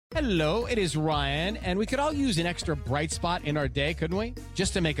Hello, it is Ryan, and we could all use an extra bright spot in our day, couldn't we?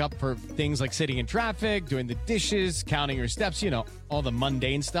 Just to make up for things like sitting in traffic, doing the dishes, counting your steps, all the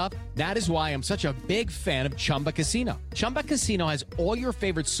mundane stuff. That is why I'm such a big fan of Chumba Casino. Chumba Casino has all your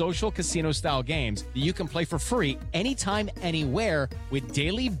favorite social casino-style games that you can play for free anytime, anywhere with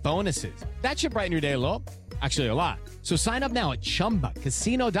daily bonuses. That should brighten your day a little. Actually, a lot. So sign up now at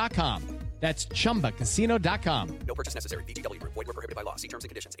ChumbaCasino.com. That's ChumbaCasino.com. No purchase necessary. VGW Group. Void where prohibited by law. See terms and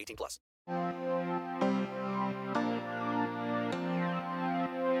conditions. 18+.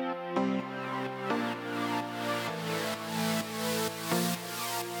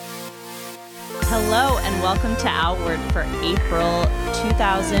 Hello and welcome to Outward for April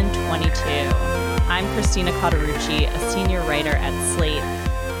 2022. I'm Christina Cauterucci, a senior writer at Slate.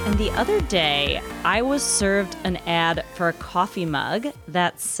 And the other day, I was served an ad for a coffee mug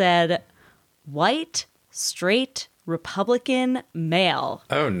that said, "White, straight, Republican, male."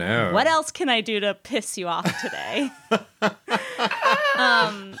 Oh, no. What else can I do to piss you off today?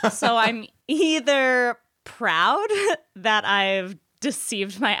 So I'm either proud that I've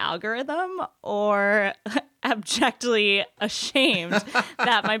deceived my algorithm or abjectly ashamed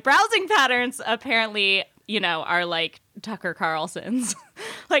that my browsing patterns apparently, are like Tucker Carlson's.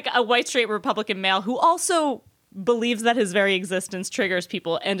 Like a white, straight Republican male who also believes that his very existence triggers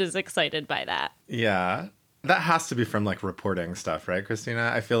people and is excited by that. Yeah. That has to be from reporting stuff, right,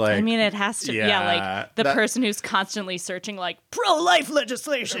 Christina? I feel like... I mean, it has to. Yeah, the person who's constantly searching pro-life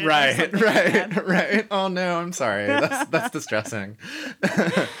legislation. Right. Oh, no, I'm sorry. That's distressing.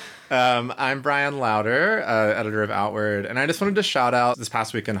 I'm Brian Lauder, editor of Outward, and I just wanted to shout out this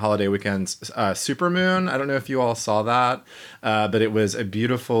past weekend, holiday weekend's supermoon. I don't know if you all saw that, but it was a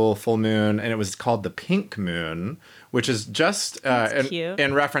beautiful full moon, and it was called the pink moon, which is just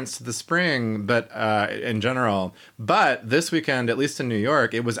in reference to the spring, but in general. But this weekend, at least in New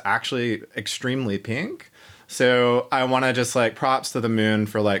York, it was actually extremely pink. So I want to just props to the moon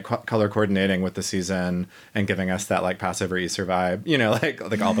for color coordinating with the season and giving us that Passover Easter vibe,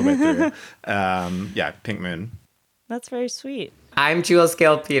 all the way through. Pink moon. That's very sweet. I'm Jules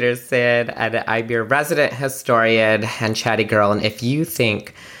Gale Peterson, and I'm your resident historian and chatty girl. And if you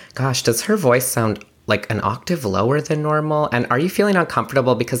think, gosh, does her voice sound an octave lower than normal? And are you feeling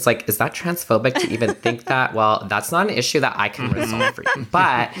uncomfortable because is that transphobic to even think that? Well, that's not an issue that I can resolve for you.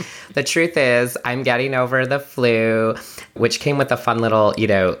 But the truth is I'm getting over the flu, which came with a fun little,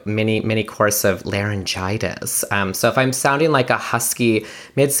 mini course of laryngitis. So if I'm sounding like a husky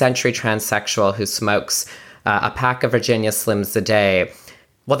mid-century transsexual who smokes a pack of Virginia Slims a day,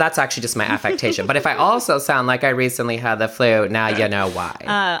 well, that's actually just my affectation. But if I also sound like I recently had the flu, now you know why.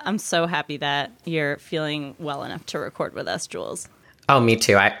 I'm so happy that you're feeling well enough to record with us, Jules. Oh, me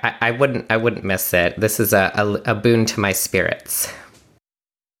too. I wouldn't miss it. This is a boon to my spirits.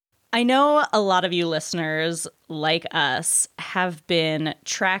 I know a lot of you listeners, like us, have been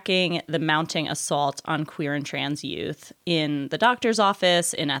tracking the mounting assault on queer and trans youth in the doctor's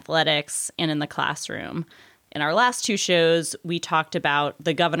office, in athletics, and in the classroom. In our last two shows, we talked about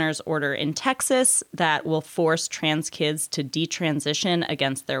the governor's order in Texas that will force trans kids to detransition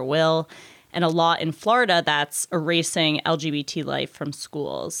against their will, and a law in Florida that's erasing LGBT life from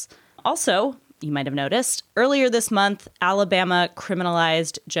schools. Also, you might have noticed, earlier this month, Alabama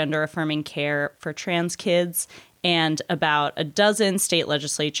criminalized gender-affirming care for trans kids, and about a dozen state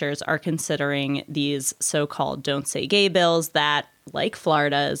legislatures are considering these so-called Don't Say Gay bills that, like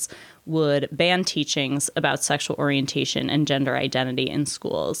Florida's, would ban teachings about sexual orientation and gender identity in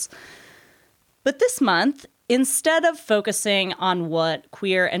schools. But this month, instead of focusing on what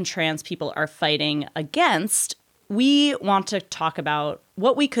queer and trans people are fighting against, we want to talk about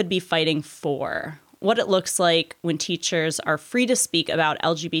what we could be fighting for, what it looks like when teachers are free to speak about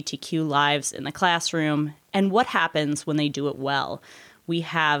LGBTQ lives in the classroom, and what happens when they do it well. We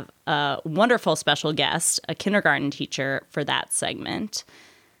have a wonderful special guest, a kindergarten teacher, for that segment.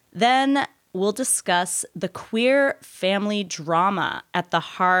 Then we'll discuss the queer family drama at the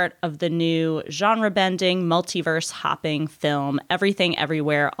heart of the new genre-bending, multiverse-hopping film, Everything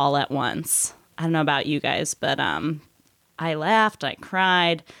Everywhere All at Once. I don't know about you guys, but I laughed, I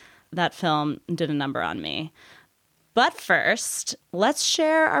cried. That film did a number on me. But first, let's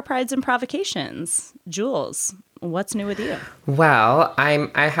share our prides and provocations. Jules, what's new with you? Well, I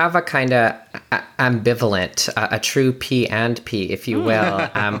have a kind of ambivalent, a true P and P, if you will.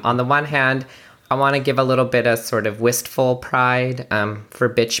 On the one hand, I want to give a little bit of sort of wistful pride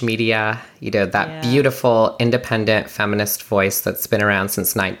for Bitch Media, that beautiful independent feminist voice that's been around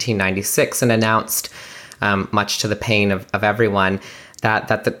since 1996 and announced, much to the pain of everyone,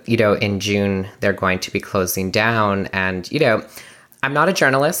 that in June they're going to be closing down. And, I'm not a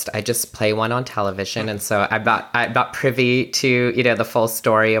journalist. I just play one on television. And so I'm not privy to, the full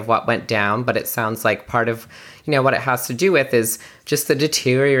story of what went down. But it sounds like part of, what it has to do with is just the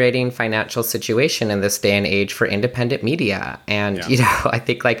deteriorating financial situation in this day and age for independent media. And, I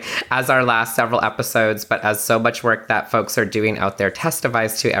think like as our last several episodes, but as so much work that folks are doing out there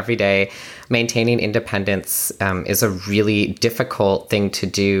testifies to every day, maintaining independence is a really difficult thing to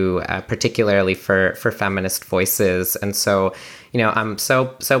do, particularly for feminist voices. And so, I'm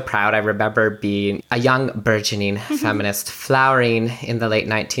so proud. I remember being a young burgeoning feminist, flowering in the late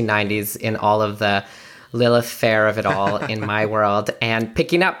 1990s in all of the Lilith fair of it all in my world, and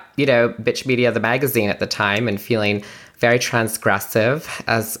picking up, Bitch Media, the magazine at the time, and feeling very transgressive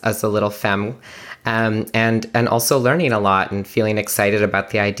as a little femme, and also learning a lot and feeling excited about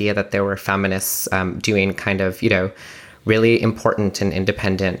the idea that there were feminists doing kind of, really important and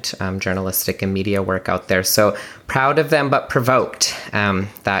independent journalistic and media work out there. So proud of them, but provoked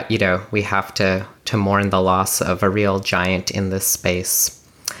that, we have to mourn the loss of a real giant in this space.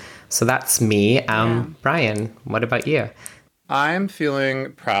 So that's me. Brian, what about you? I'm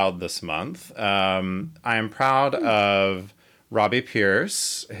feeling proud this month. I am proud of Robbie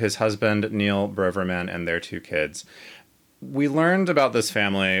Pierce, his husband, Neil Broverman, and their 2 kids. We learned about this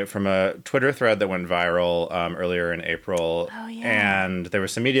family from a Twitter thread that went viral earlier in April. Oh, yeah. And there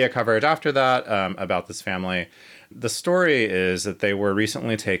was some media coverage after that about this family. The story is that they were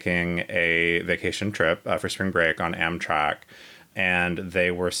recently taking a vacation trip for spring break on Amtrak. And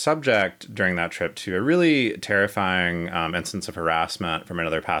they were subject during that trip to a really terrifying instance of harassment from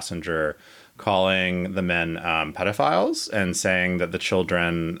another passenger, calling the men pedophiles and saying that the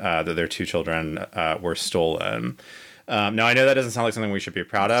children, that their 2 children were stolen. Now, I know that doesn't sound like something we should be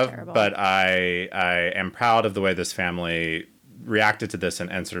proud of, terrible. But I am proud of the way this family reacted to this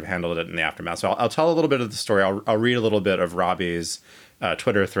and sort of handled it in the aftermath. So I'll tell a little bit of the story. I'll read a little bit of Robbie's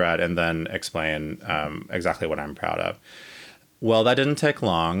Twitter thread and then explain exactly what I'm proud of. Well, that didn't take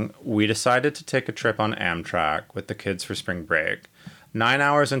long. We decided to take a trip on Amtrak with the kids for spring break. 9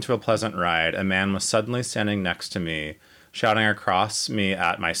 hours into a pleasant ride, a man was suddenly standing next to me, shouting across me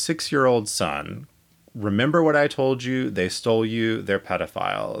at my 6-year-old son, "Remember what I told you? They stole you. They're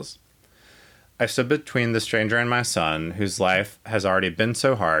pedophiles." I stood between the stranger and my son, whose life has already been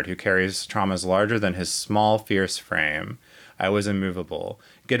so hard, who carries traumas larger than his small, fierce frame. I was immovable.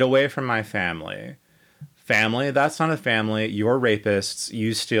 Get away from my family. Family? That's not a family. You're rapists.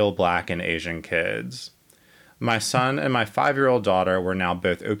 You steal Black and Asian kids. My son and my 5-year-old daughter were now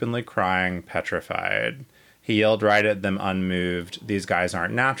both openly crying, petrified. He yelled right at them, unmoved. These guys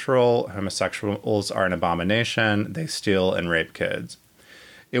aren't natural. Homosexuals are an abomination. They steal and rape kids.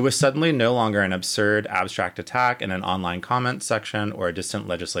 It was suddenly no longer an absurd, abstract attack in an online comment section or a distant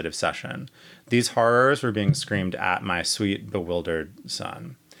legislative session. These horrors were being screamed at my sweet, bewildered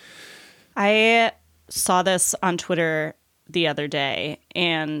son. I saw this on Twitter the other day,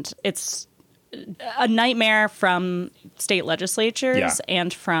 and it's a nightmare from state legislatures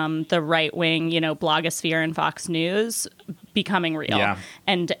and from the right wing, blogosphere and Fox News becoming real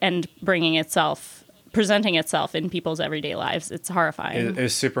and presenting itself in people's everyday lives. It's horrifying.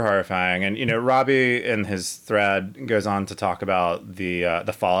 It's super horrifying. And, Robbie in his thread goes on to talk about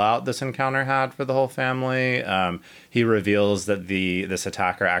the fallout this encounter had for the whole family. He reveals that this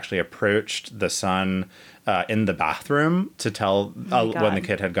attacker actually approached the son in the bathroom to tell when the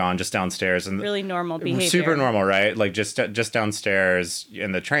kid had gone just downstairs. And really normal behavior. Super normal, right? Like just downstairs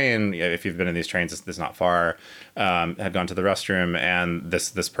in the train, if you've been in these trains, it's not far, had gone to the restroom, and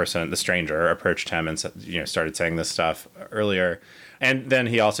this person, the stranger, approached him and started saying this stuff earlier. And then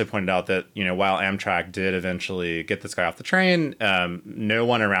he also pointed out that, while Amtrak did eventually get this guy off the train, no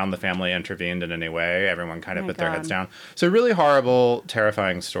one around the family intervened in any way. Everyone kind of put their heads down. So really horrible,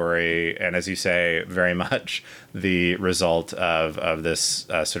 terrifying story. And as you say, very much the result of this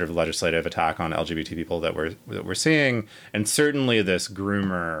sort of legislative attack on LGBT people that we're seeing. And certainly this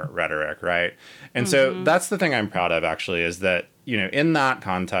groomer rhetoric, right? And so that's the thing I'm proud of, actually, is that, in that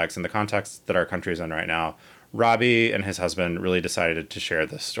context, in the context that our country is in right now, Robbie and his husband really decided to share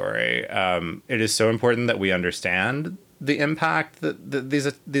this story. It is so important that we understand the impact that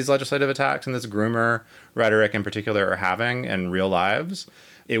these legislative attacks and this groomer rhetoric in particular are having in real lives.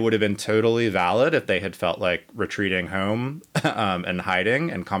 It would have been totally valid if they had felt like retreating home and hiding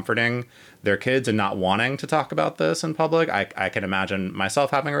and comforting their kids and not wanting to talk about this in public. I can imagine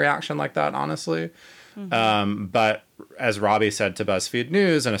myself having a reaction like that, honestly. But as Robbie said to BuzzFeed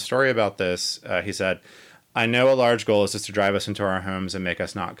News in a story about this, he said, "I know a large goal is just to drive us into our homes and make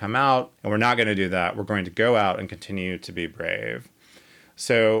us not come out. And we're not going to do that. We're going to go out and continue to be brave."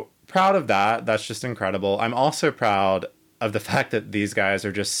 So proud of that. That's just incredible. I'm also proud of the fact that these guys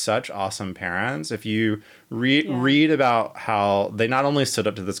are just such awesome parents. If you read about how they not only stood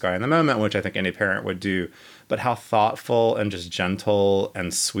up to this guy in the moment, which I think any parent would do, but how thoughtful and just gentle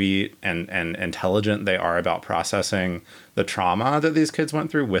and sweet and intelligent they are about processing the trauma that these kids went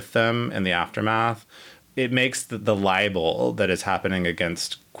through with them in the aftermath. It makes the libel that is happening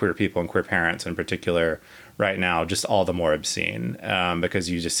against queer people and queer parents in particular right now just all the more obscene, because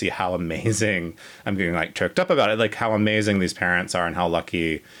you just see how amazing, I'm getting like choked up about it, like how amazing these parents are and how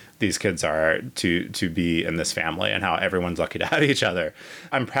lucky these kids are to be in this family and how everyone's lucky to have each other.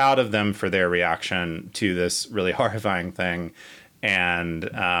 I'm proud of them for their reaction to this really horrifying thing. And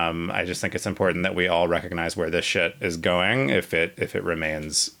I just think it's important that we all recognize where this shit is going if it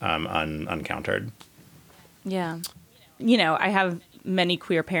remains uncountered. Yeah. You know, I have many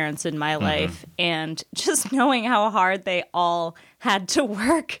queer parents in my life, and just knowing how hard they all had to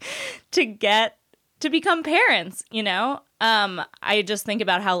work to become parents, you know? I just think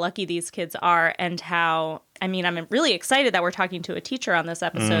about how lucky these kids are and how, I mean, I'm really excited that we're talking to a teacher on this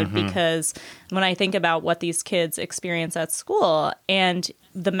episode because when I think about what these kids experience at school and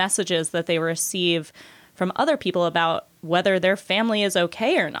the messages that they receive from other people about whether their family is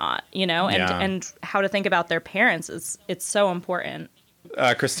okay or not, you know, and how to think about their parents, it's so important.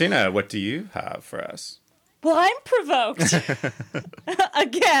 Christina, what do you have for us? Well, I'm provoked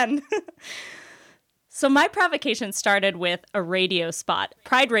again. So my provocation started with a radio spot.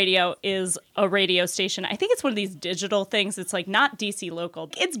 Pride Radio is a radio station. I think it's one of these digital things. It's like not DC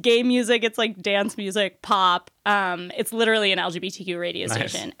local. It's gay music. It's like dance music, pop. It's literally an LGBTQ radio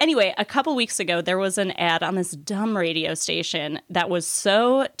station. Anyway, a couple weeks ago, there was an ad on this dumb radio station that was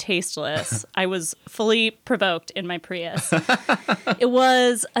so tasteless. I was fully provoked in my Prius. It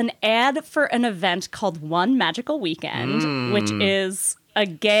was an ad for an event called One Magical Weekend, which is a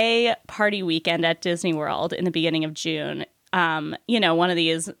gay party weekend at Disney World in the beginning of June. You know, one of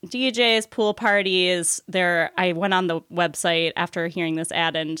these DJs, pool parties. I went on the website after hearing this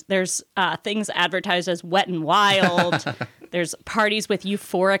ad, and there's things advertised as Wet and Wild. There's parties with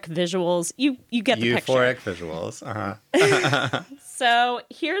euphoric visuals. You get the picture. Euphoric visuals. So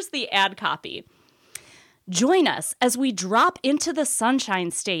here's the ad copy. Join us as we drop into the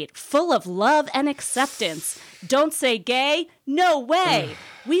Sunshine State, full of love and acceptance. Don't say gay? No way.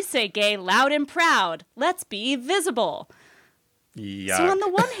 We say gay loud and proud. Let's be visible. Yuck. So on the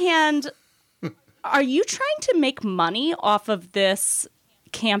one hand, are you trying to make money off of this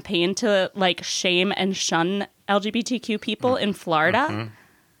campaign to like shame and shun LGBTQ people in Florida?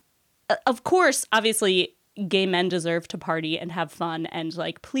 Of course, obviously, gay men deserve to party and have fun, and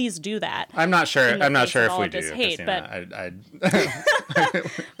like, please do that. I'm not sure if we do. Hate, Christina.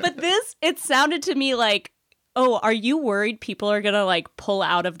 but it sounded to me like, oh, are you worried people are going to like pull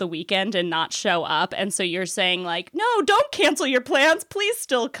out of the weekend and not show up? And so you're saying like, no, don't cancel your plans. Please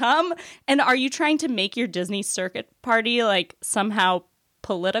still come. And are you trying to make your Disney circuit party like somehow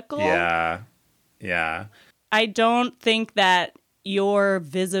political? Yeah. I don't think that your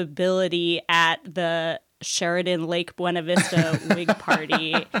visibility at the Sheridan Lake Buena Vista wig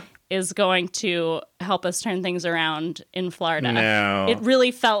party is going to help us turn things around in Florida. No. It really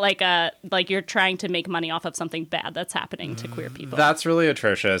felt like you're trying to make money off of something bad that's happening to queer people. That's really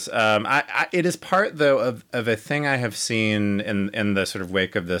atrocious. It is part, though, of a thing I have seen in the sort of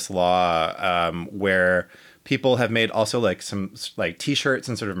wake of this law, where people have made also like some like T-shirts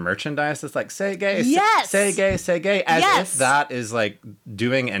and sort of merchandise that's like say gay, say gay, say gay, as if that is like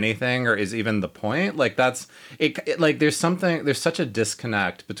doing anything or is even the point. Like that's it. Like there's such a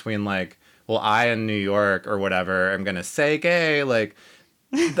disconnect between like, well, I in New York or whatever am gonna say gay, like.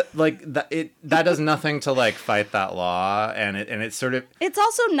 That does nothing to like fight that law, and it's sort of, it's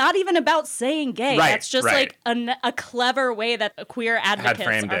also not even about saying gay. Right, that's just like a clever way that queer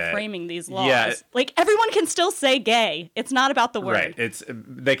advocates are framing these laws. Yeah, like everyone can still say gay. It's not about the word. Right.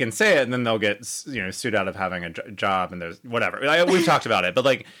 They can say it, and then they'll get sued out of having a job, and there's whatever. We've talked about it, but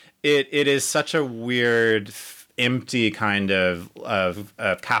like it is such a weird, empty kind of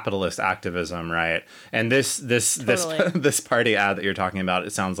capitalist activism, right? And this party ad that you're talking about,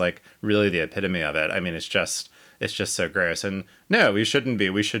 it sounds like really the epitome of it. I mean, it's just so gross. And no, we shouldn't be.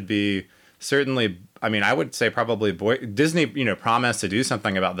 We should be certainly. I mean, I would say probably Disney, promised to do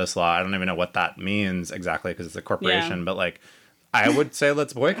something about this law. I don't even know what that means exactly because it's a corporation, but like, I would say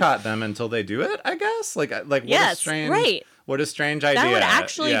let's boycott them until they do it. I guess like what a strange right. What a strange idea. That would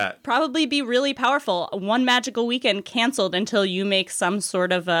actually probably be really powerful. One Magical Weekend canceled until you make some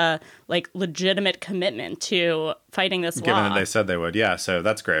sort of a like legitimate commitment to fighting this law. Given that they said they would. Yeah, so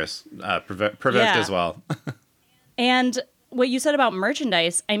that's gross. Provoked as well. And what you said about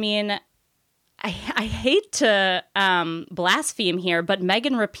merchandise, I mean, I hate to blaspheme here, but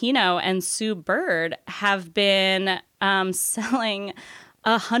Megan Rapinoe and Sue Bird have been selling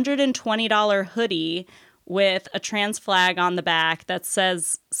a $120 hoodie with a trans flag on the back that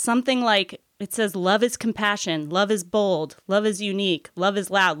says something like, it says, love is compassion, love is bold, love is unique, love is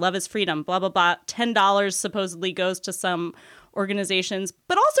loud, love is freedom, blah, blah, blah. $10 supposedly goes to some organizations,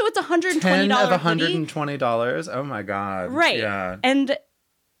 but also it's $120 10 of hoodie. $120. Oh my God. Right. Yeah. And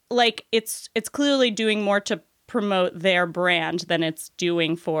like it's clearly doing more to promote their brand than it's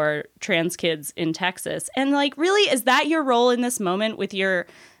doing for trans kids in Texas. And like, really, is that your role in this moment with your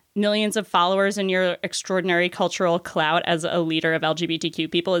millions of followers and your extraordinary cultural clout as a leader of LGBTQ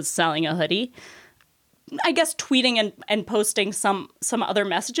people, is selling a hoodie? I guess tweeting and posting some other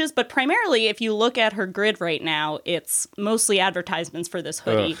messages, but primarily if you look at her grid right now, it's mostly advertisements for this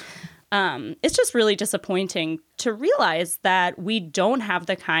hoodie. It's just really disappointing to realize that we don't have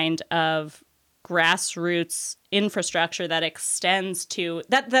the kind of grassroots infrastructure that extends to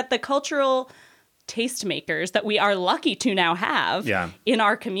that the cultural tastemakers that we are lucky to now have in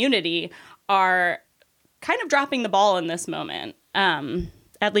our community are kind of dropping the ball in this moment.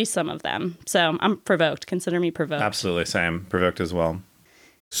 At least some of them. So I'm provoked. Consider me provoked. Absolutely. Same. Provoked as well.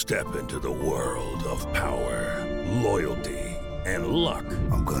 Step into the world of power, loyalty, and luck.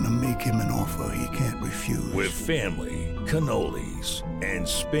 I'm going to make him an offer he can't refuse. With family, cannolis, and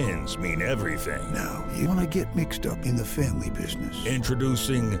spins mean everything. Now, you want to get mixed up in the family business.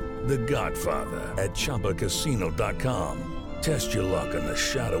 Introducing The Godfather at ChumbaCasino.com. Test your luck in the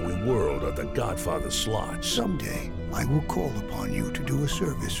shadowy world of The Godfather slot. Someday, I will call upon you to do a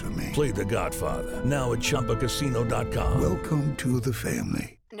service for me. Play The Godfather now at ChumbaCasino.com. Welcome to the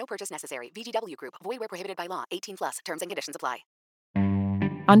family. No purchase necessary. VGW Group. Void where prohibited by law. 18+. Terms and conditions apply.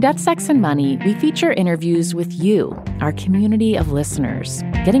 On Death, Sex, and Money, we feature interviews with you, our community of listeners,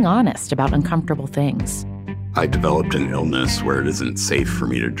 getting honest about uncomfortable things. I developed an illness where it isn't safe for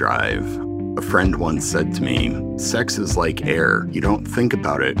me to drive. A friend once said to me, sex is like air. You don't think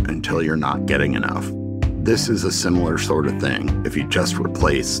about it until you're not getting enough. This is a similar sort of thing if you just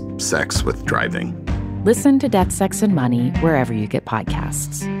replace sex with driving. Listen to Death, Sex, and Money wherever you get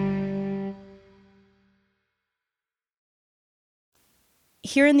podcasts.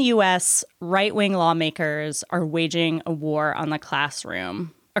 Here in the U.S., right-wing lawmakers are waging a war on the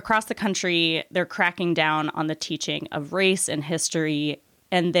classroom. Across the country, they're cracking down on the teaching of race and history,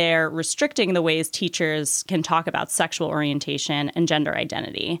 and they're restricting the ways teachers can talk about sexual orientation and gender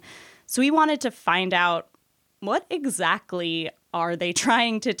identity. So we wanted to find out, what exactly are they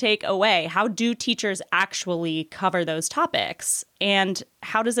trying to take away? How do teachers actually cover those topics? And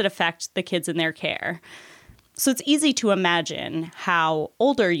how does it affect the kids in their care? So it's easy to imagine how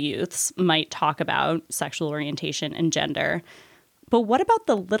older youths might talk about sexual orientation and gender. But what about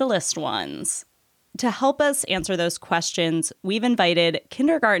the littlest ones? To help us answer those questions, we've invited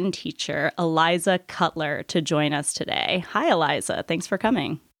kindergarten teacher Eliza Cutler to join us today. Hi, Eliza. Thanks for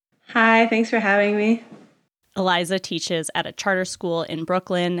coming. Hi, thanks for having me. Eliza teaches at a charter school in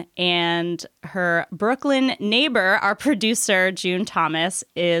Brooklyn, and her Brooklyn neighbor, our producer, June Thomas,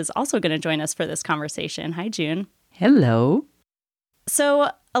 is also going to join us for this conversation. Hi, June. Hello.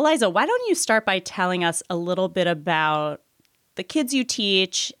 So, Eliza, why don't you start by telling us a little bit about the kids you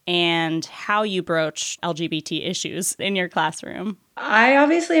teach and how you broach LGBT issues in your classroom? I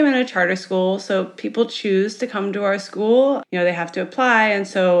obviously am in a charter school, so people choose to come to our school. You know, they have to apply. And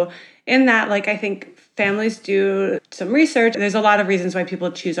so in that, like, I think families do some research. There's a lot of reasons why people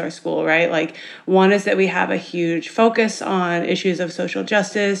choose our school, right? Like, one is that we have a huge focus on issues of social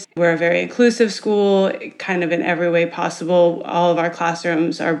justice. We're a very inclusive school, kind of in every way possible. All of our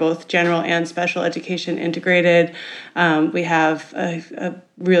classrooms are both general and special education integrated. We have a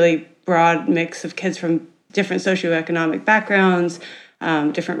really broad mix of kids from different socioeconomic backgrounds,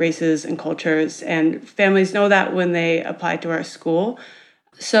 different races and cultures, and families know that when they apply to our school.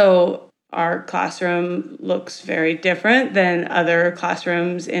 So our classroom looks very different than other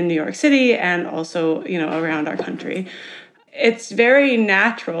classrooms in New York City and also, you know, around our country. It's very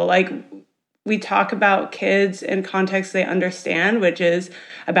natural. Like, we talk about kids in context they understand, which is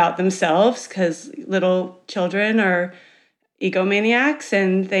about themselves, because little children are egomaniacs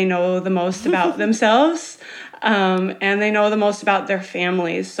and they know the most about themselves, and they know the most about their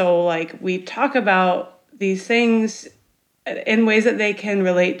families. So, like, we talk about these things in ways that they can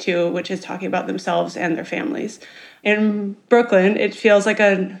relate to, which is talking about themselves and their families. In Brooklyn, it feels like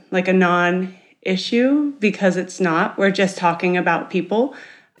a non-issue because it's not. We're just talking about people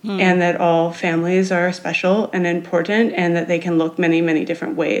and that all families are special and important and that they can look many, many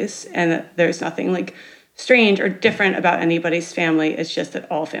different ways and that there's nothing like strange or different about anybody's family. It's just that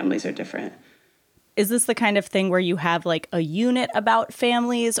all families are different. Is this the kind of thing where you have like a unit about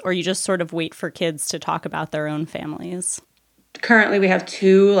families, or you just sort of wait for kids to talk about their own families? Currently, we have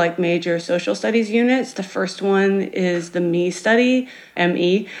two like major social studies units. The first one is the Me study,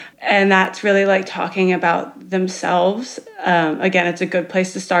 ME, and that's really like talking about themselves. Again, it's a good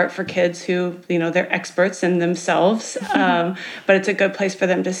place to start for kids who, they're experts in themselves, but it's a good place for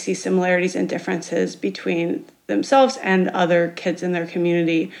them to see similarities and differences between themselves and other kids in their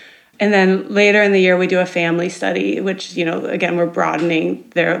community. And then later in the year, we do a family study, which, again, we're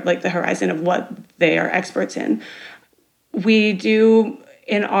broadening the horizon of what they are experts in. We do,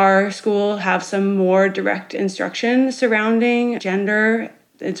 in our school, have some more direct instruction surrounding gender,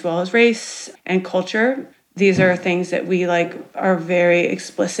 as well as race and culture. These are things that we are very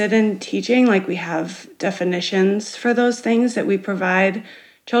explicit in teaching. We have definitions for those things that we provide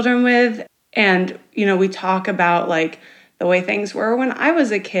children with. And, we talk about the way things were when I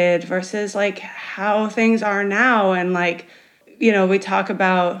was a kid versus how things are now. And we talk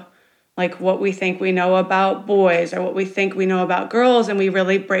about what we think we know about boys or what we think we know about girls. And we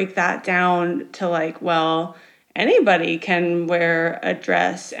really break that down to anybody can wear a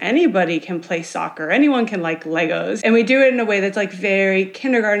dress, anybody can play soccer, anyone can like Legos. And we do it in a way that's very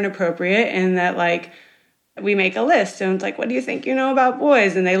kindergarten appropriate, in that we make a list and it's what do you think you know about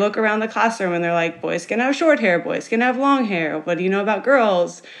boys? And they look around the classroom and they're like, boys can have short hair, boys can have long hair. What do you know about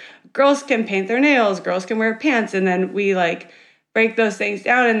girls? Girls can paint their nails, girls can wear pants. And then we break those things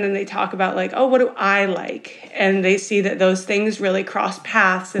down, and then they talk about oh, what do I like? And they see that those things really cross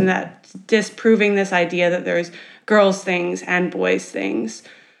paths, and that's disproving this idea that there's girls things and boys things.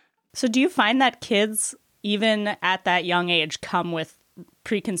 So do you find that kids, even at that young age, come with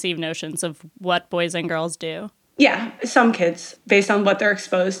preconceived notions of what boys and girls do? Yeah, some kids, based on what they're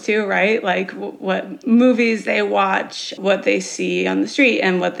exposed to, right? What movies they watch, what they see on the street,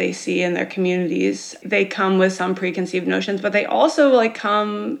 and what they see in their communities. They come with some preconceived notions, but they also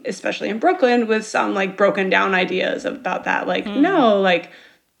come, especially in Brooklyn, with some broken down ideas about that. No,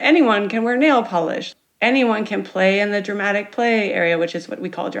 anyone can wear nail polish. Anyone can play in the dramatic play area, which is what we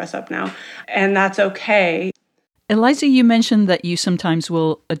call dress up now. And that's okay. Eliza, you mentioned that you sometimes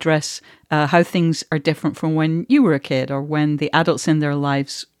will address how things are different from when you were a kid or when the adults in their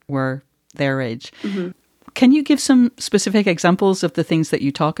lives were their age. Mm-hmm. Can you give some specific examples of the things that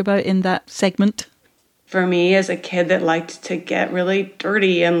you talk about in that segment? For me, as a kid that liked to get really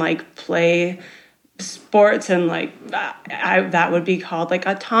dirty and play sports, and that would be called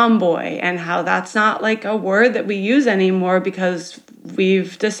a tomboy, and how that's not a word that we use anymore because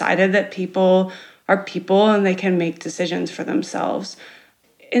we've decided that people are people and they can make decisions for themselves.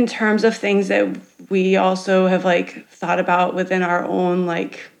 In terms of things that we also have thought about within our own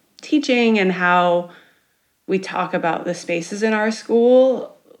teaching and how we talk about the spaces in our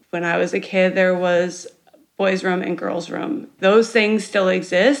school. When I was a kid, there was boys' room and girls' room. Those things still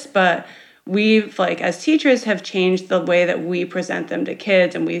exist, but we've as teachers have changed the way that we present them to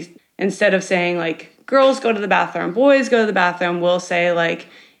kids. And we, instead of saying girls go to the bathroom, boys go to the bathroom, we'll say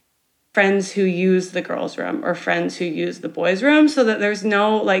friends who use the girls' room or friends who use the boys' room, so that there's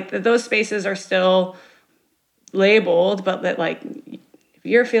no, that those spaces are still labeled, but that if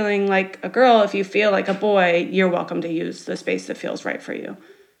you're feeling like a girl, if you feel like a boy, you're welcome to use the space that feels right for you.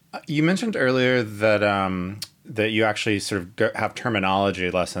 You mentioned earlier that that you actually sort of have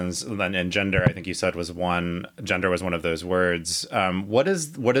terminology lessons, and gender, I think you said, gender was one of those words. What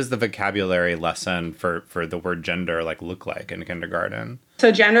is the vocabulary lesson for the word gender look like in kindergarten?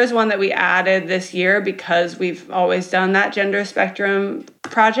 So gender is one that we added this year because we've always done that gender spectrum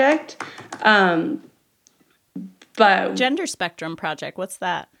project. But Gender Spectrum Project, what's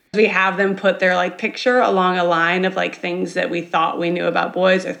that? We have them put their picture along a line of things that we thought we knew about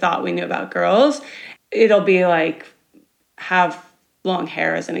boys or thought we knew about girls. It'll be have long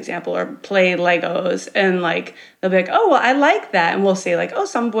hair as an example, or play Legos, and they'll be oh, well, I like that. And we'll say oh,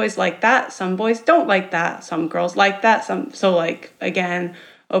 some boys like that, some boys don't like that, some girls like that, so again,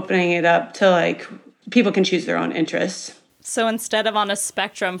 opening it up to people can choose their own interests. So instead of on a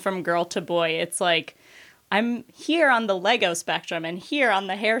spectrum from girl to boy, it's I'm here on the Lego spectrum and here on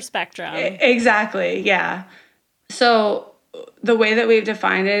the hair spectrum. Exactly, yeah. So the way that we've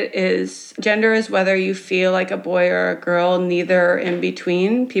defined it is gender is whether you feel like a boy or a girl, neither in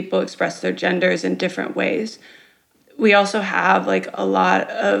between. People express their genders in different ways. We also have a lot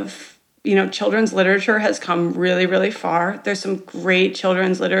of, children's literature has come really, really far. There's some great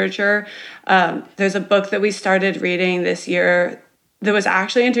children's literature. There's a book that we started reading this year that was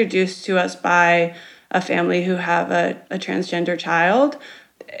actually introduced to us by a family who have a transgender child.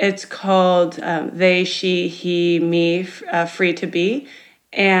 It's called They, She, He, Me, Free to Be.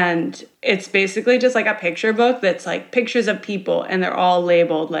 And it's basically just like a picture book that's like pictures of people, and they're all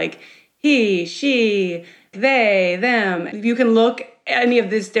labeled like he, she, they, them. You can look any of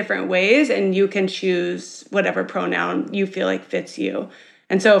these different ways and you can choose whatever pronoun you feel like fits you.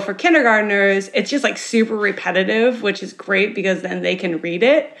 And so for kindergartners, it's just like super repetitive, which is great because then they can read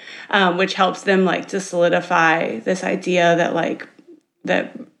it, which helps them like to solidify this idea that like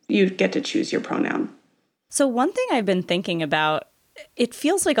that you get to choose your pronoun. So one thing I've been thinking about, it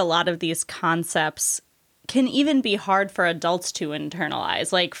feels like a lot of these concepts can even be hard for adults to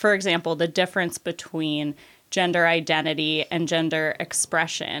internalize. Like, for example, the difference between gender identity and gender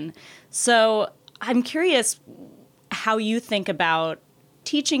expression. So I'm curious how you think about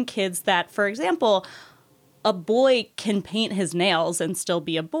teaching kids that, for example, a boy can paint his nails and still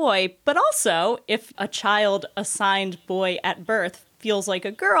be a boy, but also if a child assigned boy at birth feels like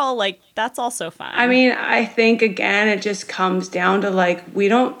a girl, like that's also fine. I mean, I think again, it just comes down to like, we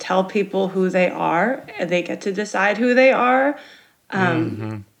don't tell people who they are. They get to decide who they are.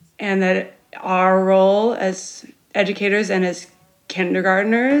 And that our role as educators and as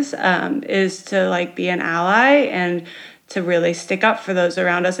kindergartners is to like be an ally and to really stick up for those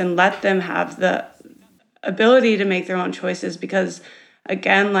around us and let them have the ability to make their own choices. Because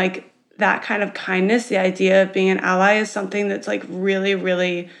again, like that kind of kindness, the idea of being an ally is something that's like really,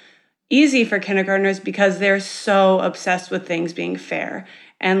 really easy for kindergartners because they're so obsessed with things being fair.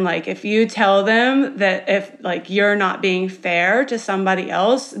 And like, if you tell them that if like you're not being fair to somebody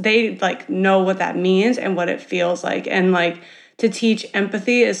else, they like know what that means and what it feels like. And like to teach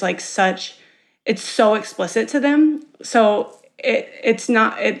empathy is like it's so explicit to them. So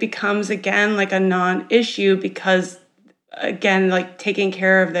it becomes again like a non-issue because again, like taking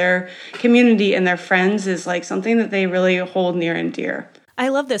care of their community and their friends is like something that they really hold near and dear. I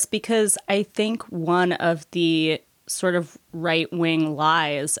love this because I think one of the sort of right-wing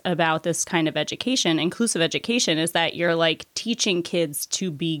lies about this kind of education, inclusive education, is that you're like teaching kids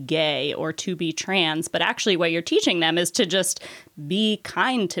to be gay or to be trans, but actually what you're teaching them is to just be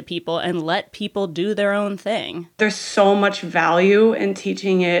kind to people and let people do their own thing. There's so much value in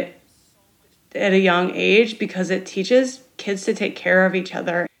teaching it at a young age because it teaches kids to take care of each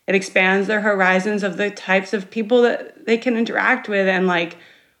other. It expands their horizons of the types of people that they can interact with. And like,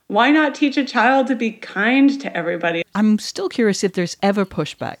 why not teach a child to be kind to everybody? I'm still curious if there's ever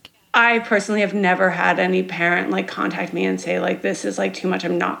pushback. I personally have never had any parent like contact me and say like, this is like too much.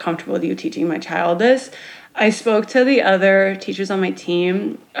 I'm not comfortable with you teaching my child this. I spoke to the other teachers on my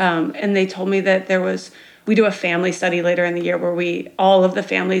team and they told me that we do a family study later in the year where all of the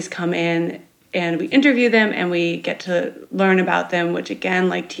families come in and we interview them and we get to learn about them, which again,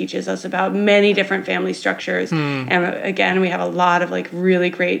 like teaches us about many different family structures. And again, we have a lot of like really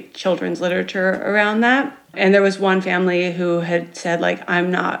great children's literature around that. And there was one family who had said like,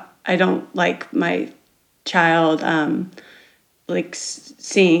 I don't like my child like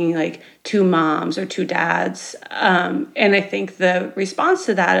seeing like two moms or two dads. And I think the response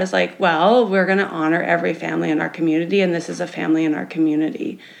to that is like, well, we're going to honor every family in our community. And this is a family in our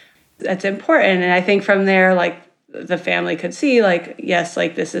community. That's important. And I think from there, like the family could see like, yes,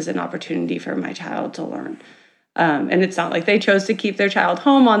 like this is an opportunity for my child to learn. And it's not like they chose to keep their child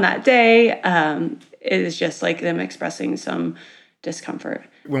home on that day. It is just like them expressing some discomfort.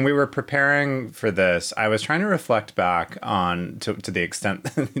 When we were preparing for this, I was trying to reflect back on, to the extent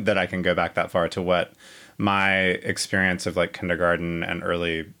that I can go back that far, to what my experience of like kindergarten and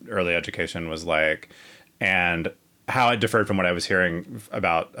early education was like, and how it differed from what I was hearing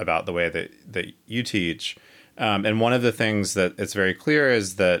about the way that you teach. And one of the things that it's very clear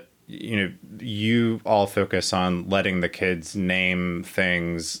is that, you know, you all focus on letting the kids name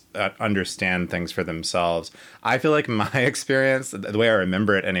things, understand things for themselves. I feel like my experience, the way I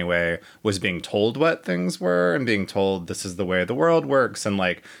remember it anyway, was being told what things were and being told this is the way the world works. And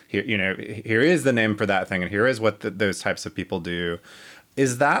like, here, you know, here is the name for that thing. And here is what those types of people do.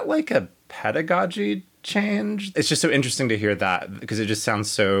 Is that like a pedagogy change? It's just so interesting to hear that because it just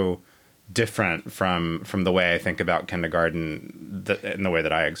sounds so different from the way I think about kindergarten in the way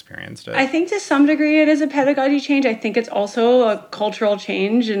that I experienced it. I think to some degree it is a pedagogy change. I think it's also a cultural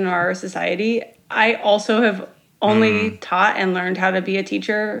change in our society. I also have only taught and learned how to be a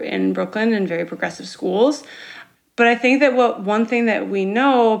teacher in Brooklyn in very progressive schools. But I think that one thing that we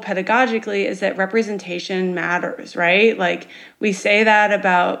know pedagogically is that representation matters, right? Like we say that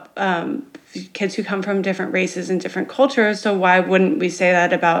about kids who come from different races and different cultures. So why wouldn't we say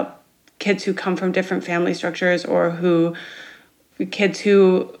that about kids who come from different family structures or kids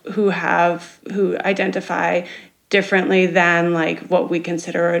who identify differently than like what we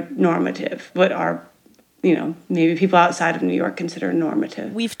consider normative, what our maybe people outside of New York consider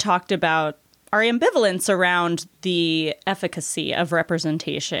normative. We've talked about our ambivalence around the efficacy of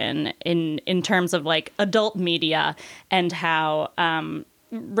representation in terms of like adult media, and how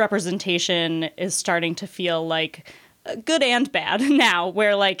representation is starting to feel like good and bad now,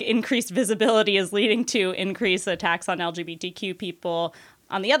 where like increased visibility is leading to increased attacks on LGBTQ people.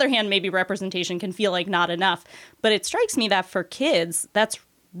 On the other hand, maybe representation can feel like not enough. But it strikes me that for kids, that's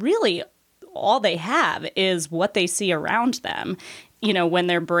really all they have is what they see around them. When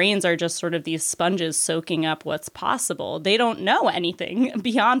their brains are just sort of these sponges soaking up what's possible, they don't know anything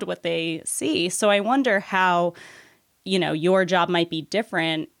beyond what they see. So I wonder how, your job might be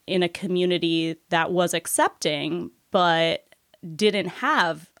different in a community that was accepting, but didn't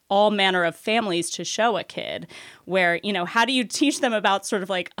have all manner of families to show a kid, where, how do you teach them about sort of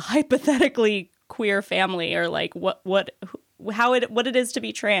like a hypothetically queer family, or like what it is to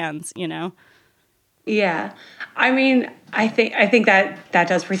be trans, Yeah. I mean, I think that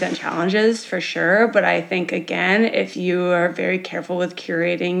does present challenges for sure. But I think, again, if you are very careful with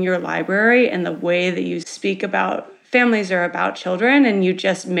curating your library and the way that you speak about families or about children, and you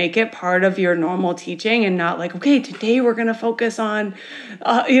just make it part of your normal teaching and not like, okay, today we're going to focus on,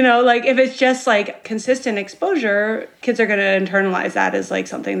 like if it's just like consistent exposure, kids are going to internalize that as like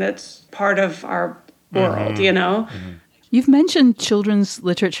something that's part of our world, Mm-hmm. You've mentioned children's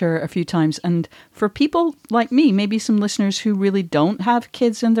literature a few times, and for people like me, maybe some listeners who really don't have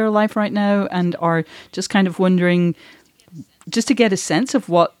kids in their life right now and are just kind of wondering, just to get a sense of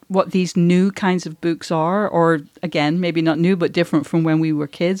what these new kinds of books are, or again, maybe not new, but different from when we were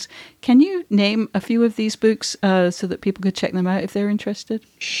kids. Can you name a few of these books so that people could check them out if they're interested?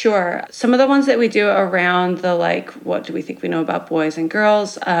 Sure. Some of the ones that we do around the, like, what do we think we know about boys and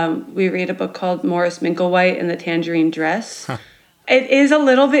girls? We read a book called Morris Minklewhite and the Tangerine Dress. Huh. It is a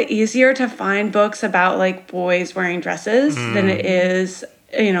little bit easier to find books about, like, boys wearing dresses than it is,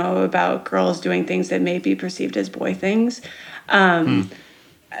 about girls doing things that may be perceived as boy things.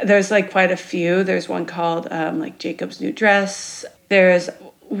 There's like quite a few. There's one called like Jacob's New Dress. There's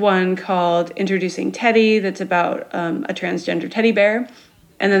one called Introducing Teddy that's about a transgender teddy bear.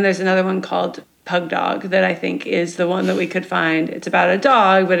 And then there's another one called Pug Dog that I think is the one that we could find. It's about a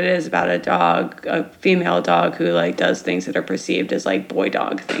dog, but it is about a dog, a female dog who like does things that are perceived as like boy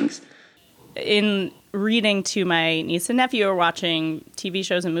dog things. In reading to my niece and nephew or watching TV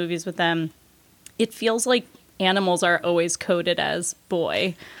shows and movies with them, it feels like animals are always coded as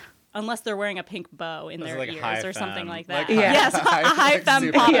boy, unless they're wearing a pink bow in their ears or something like that. Yes, a high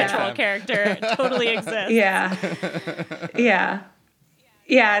femme Paw Patrol character totally exists. Yeah.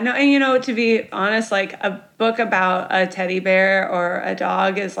 No, and to be honest, like a book about a teddy bear or a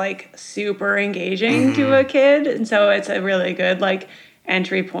dog is like super engaging to a kid, and so it's a really good like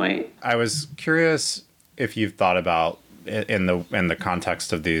entry point. I was curious if you've thought about, in the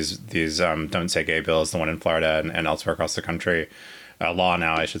context of these Don't Say Gay bills, the one in Florida and elsewhere across the country, law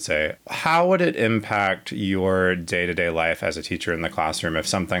now, I should say, how would it impact your day-to-day life as a teacher in the classroom if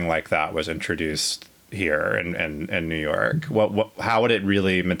something like that was introduced here in New York? How would it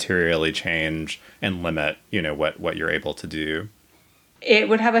really materially change and limit, what you're able to do? It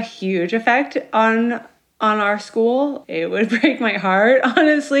would have a huge effect on our school. It would break my heart,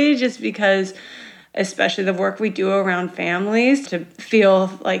 honestly, just because, especially the work we do around families, to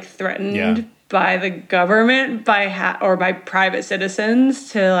feel like threatened by the government, or by private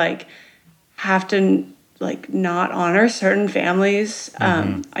citizens to like have to like not honor certain families.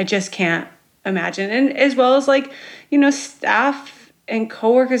 I just can't imagine. And as well as like, staff and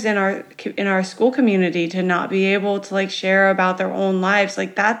coworkers in our school community to not be able to like share about their own lives,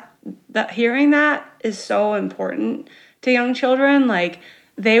 like that hearing that is so important to young children. Like,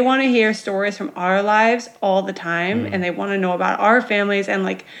 they want to hear stories from our lives all the time, and they want to know about our families, and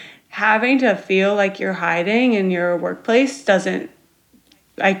like having to feel like you're hiding in your workplace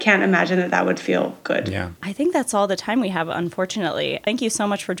I can't imagine that would feel good. Yeah. I think that's all the time we have, unfortunately. Thank you so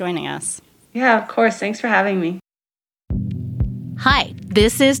much for joining us. Yeah, of course. Thanks for having me. Hi,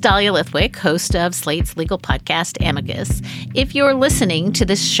 this is Dahlia Lithwick, host of Slate's legal podcast, Amicus. If you're listening to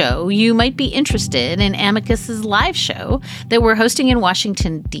this show, you might be interested in Amicus's live show that we're hosting in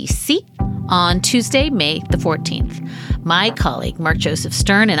Washington, D.C. on Tuesday, May the 14th. My colleague, Mark Joseph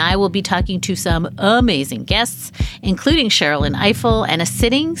Stern, and I will be talking to some amazing guests, including Sherrilyn Ifill and a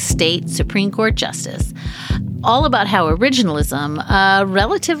sitting state Supreme Court justice, all about how originalism, a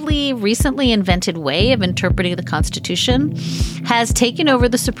relatively recently invented way of interpreting the Constitution, has taken over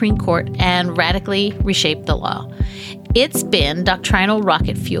the Supreme Court and radically reshaped the law. It's been doctrinal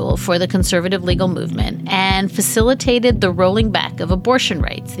rocket fuel for the conservative legal movement and facilitated the rolling back of abortion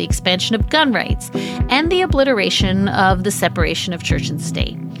rights, the expansion of gun rights, and the obliteration of the separation of church and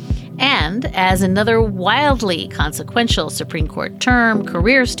state. And as another wildly consequential Supreme Court term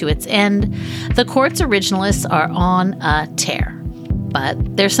careers to its end, the court's originalists are on a tear.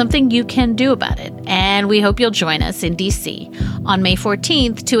 But there's something you can do about it, and we hope you'll join us in D.C. on May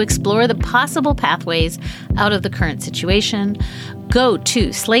 14th to explore the possible pathways out of the current situation. Go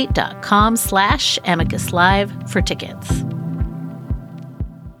to slate.com/Amicus Live for tickets.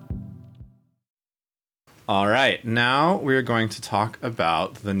 All right, now we're going to talk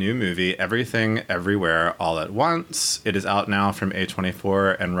about the new movie, Everything Everywhere All at Once. It is out now from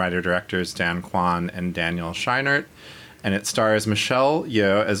A24 and writer-directors Dan Kwan and Daniel Scheinert. And it stars Michelle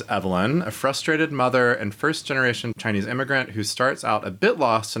Yeoh as Evelyn, a frustrated mother and first-generation Chinese immigrant who starts out a bit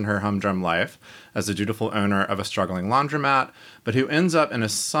lost in her humdrum life as a dutiful owner of a struggling laundromat, but who ends up in a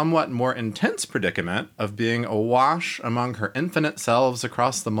somewhat more intense predicament of being awash among her infinite selves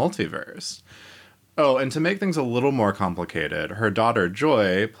across the multiverse. Oh, and to make things a little more complicated, her daughter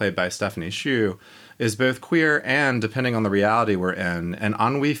Joy, played by Stephanie Hsu, is both queer and, depending on the reality we're in, an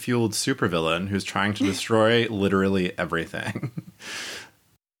ennui-fueled supervillain who's trying to destroy literally everything.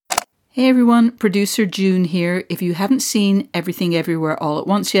 Hey everyone, producer June here. If you haven't seen Everything Everywhere All at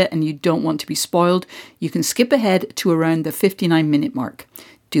Once yet and you don't want to be spoiled, you can skip ahead to around the 59-minute mark.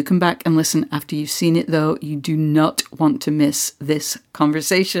 Do come back and listen after you've seen it though. You do not want to miss this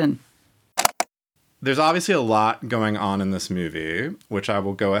conversation. There's obviously a lot going on in this movie, which I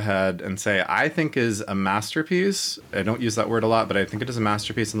will go ahead and say I think is a masterpiece. I don't use that word a lot, but I think it is a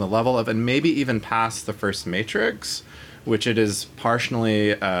masterpiece on the level of, and maybe even past the first Matrix, which it is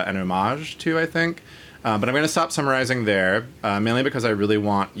partially an homage to, I think. But I'm going to stop summarizing there, mainly because I really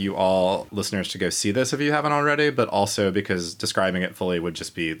want you all listeners to go see this if you haven't already, but also because describing it fully would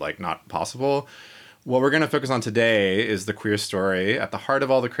just be like not possible. What we're going to focus on today is the queer story at the heart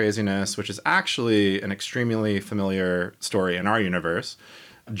of all the craziness, which is actually an extremely familiar story in our universe.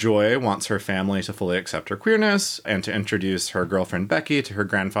 Joy wants her family to fully accept her queerness and to introduce her girlfriend Becky to her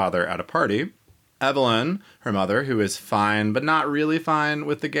grandfather at a party. Evelyn, her mother, who is fine but not really fine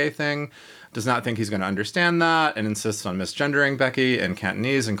with the gay thing, does not think he's going to understand that and insists on misgendering Becky in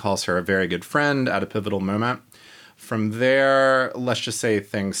Cantonese and calls her a very good friend at a pivotal moment. From there, let's just say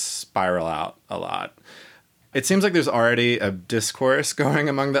things spiral out a lot. It seems like there's already a discourse going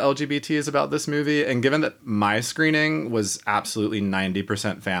among the LGBTs about this movie, and given that my screening was absolutely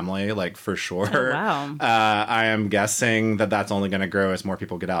 90% family, like for sure, oh, wow. I am guessing that that's only going to grow as more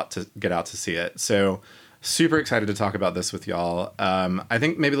people get out to see it. So super excited to talk about this with y'all. I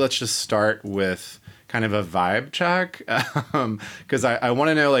think maybe let's just start with kind of a vibe check, because I want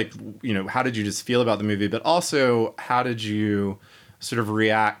to know, like, you know, how did you just feel about the movie, but also how did you sort of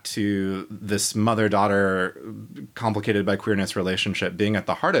react to this mother-daughter complicated by queerness relationship being at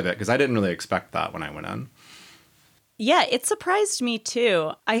the heart of it? Because I didn't really expect that when I went in. Yeah, it surprised me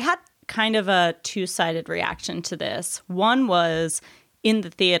too. I had kind of a two-sided reaction to this. One was in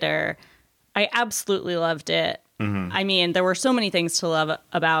the theater. I absolutely loved it. Mm-hmm. I mean, there were so many things to love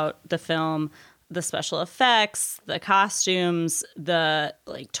about the film. The special effects, the costumes, the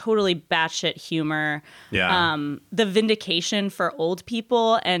like totally batshit humor, the vindication for old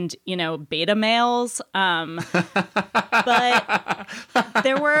people and, you know, beta males. But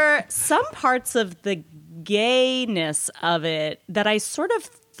there were some parts of the gayness of it that I sort of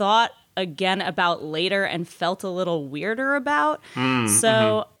thought again about later and felt a little weirder about.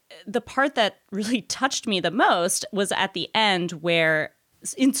 So the part that really touched me the most was at the end where,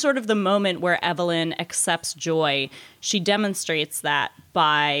 in sort of the moment where Evelyn accepts Joy, she demonstrates that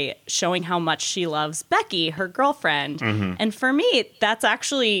by showing how much she loves Becky, her girlfriend. Mm-hmm. And for me, that's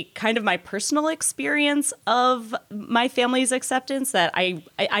actually kind of my personal experience of my family's acceptance, that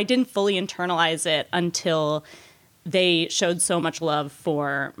I didn't fully internalize it until they showed so much love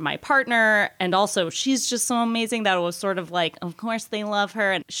for my partner. And also, she's just so amazing that it was sort of like, of course they love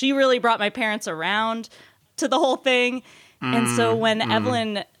her. And she really brought my parents around to the whole thing. And so when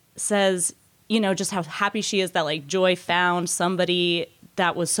Evelyn says, you know, just how happy she is that, like, Joy found somebody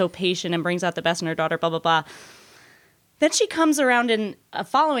that was so patient and brings out the best in her daughter, blah, blah, blah. Then she comes around in a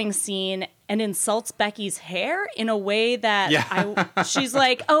following scene and insults Becky's hair in a way that she's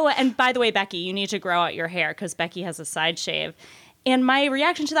like, oh, and by the way, Becky, you need to grow out your hair because Becky has a side shave. And my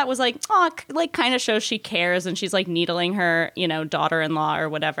reaction to that was like, oh, like kind of shows she cares and she's like needling her, you know, daughter-in-law or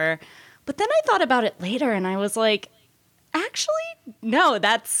whatever. But then I thought about it later and I was like, actually, no,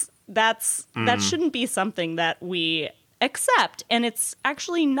 that shouldn't be something that we accept. And it's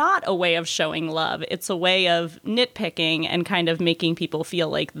actually not a way of showing love. It's a way of nitpicking and kind of making people feel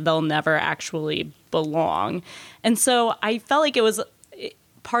like they'll never actually belong. And so I felt like it was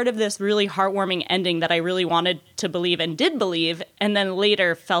part of this really heartwarming ending that I really wanted to believe and did believe, and then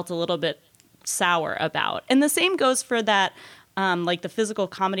later felt a little bit sour about. And the same goes for that, like the physical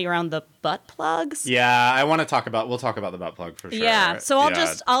comedy around the butt plugs. Yeah, we'll talk about the butt plug for sure. Yeah, so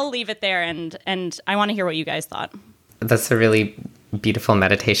I'll leave it there, and I want to hear what you guys thought. That's a really beautiful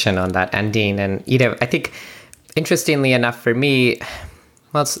meditation on that ending. And, I think interestingly enough for me,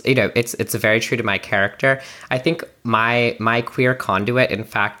 well, it's very true to my character. I think my queer conduit, in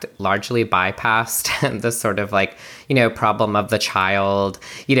fact, largely bypassed the sort of like, problem of the child,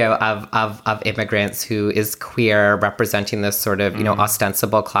 of immigrants who is queer, representing this sort of,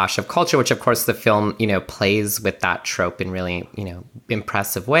 ostensible clash of culture, which of course the film, plays with that trope in really,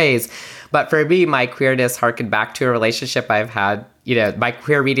 impressive ways. But for me, my queerness harkened back to a relationship I've had, my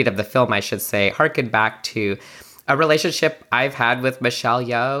queer reading of the film, I should say, harkened back to a relationship I've had with Michelle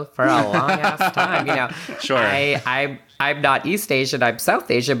Yeoh for a long ass time. Sure. I'm not East Asian, I'm South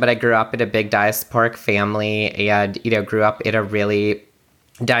Asian, but I grew up in a big diasporic family and, grew up in a really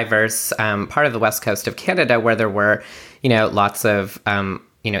diverse part of the West Coast of Canada where there were, lots of,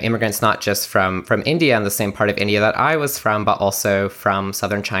 immigrants, not just from India and the same part of India that I was from, but also from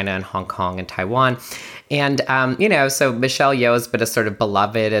Southern China and Hong Kong and Taiwan. And, so Michelle Yeoh has been a sort of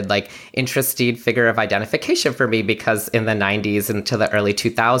beloved and like interesting figure of identification for me because in the 90s into the early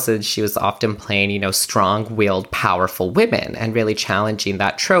 2000s, she was often playing, strong-willed, powerful women and really challenging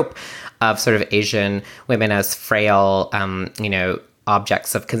that trope of sort of Asian women as frail,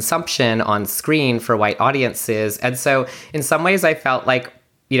 objects of consumption on screen for white audiences. And so in some ways I felt like,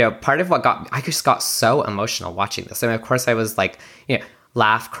 part of what I just got so emotional watching this. I mean, of course I was like,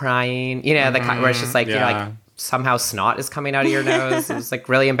 laugh crying, the kind where it's just like, like somehow snot is coming out of your nose. It was like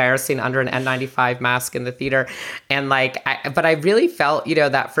really embarrassing under an N95 mask in the theater. And like, but I really felt,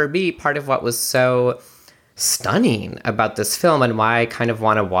 that for me, part of what was so stunning about this film and why I kind of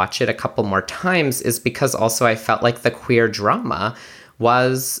want to watch it a couple more times is because also I felt like the queer drama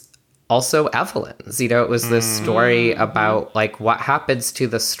was also Evelyn's. It was this story about like what happens to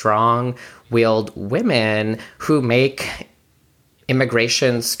the strong-willed women who make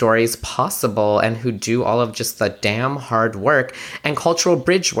immigration stories possible and who do all of just the damn hard work and cultural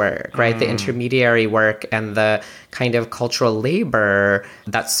bridge work, right? The intermediary work and the kind of cultural labor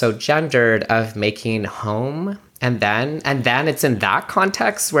that's so gendered of making home. And then it's in that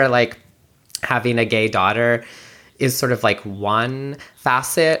context where like having a gay daughter is sort of like one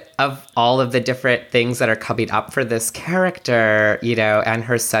facet of all of the different things that are coming up for this character, and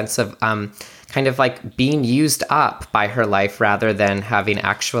her sense of kind of like being used up by her life rather than having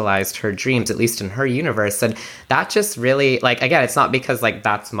actualized her dreams, at least in her universe. And that just really, like, again, it's not because like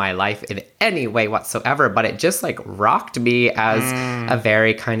that's my life in any way whatsoever, but it just like rocked me as a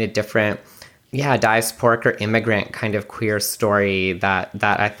very kind of different, diasporic or immigrant kind of queer story that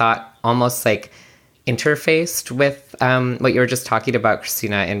I thought almost like interfaced with what you were just talking about,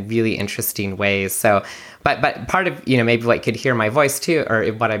 Christina, in really interesting ways. So, but part of, maybe what you could hear my voice too, or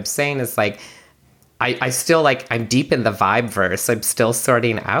what I'm saying is like, I still like, I'm deep in the vibe verse. I'm still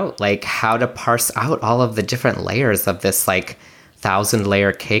sorting out like how to parse out all of the different layers of this like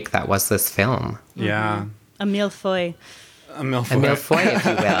 1,000-layer cake that was this film. Yeah. A millefeuille. A millefeuille, if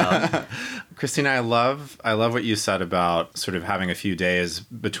you will. Christina, I love what you said about sort of having a few days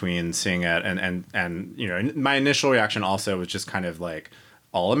between seeing it and my initial reaction also was just kind of like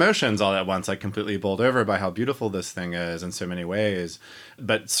all emotions all at once, like completely bowled over by how beautiful this thing is in so many ways.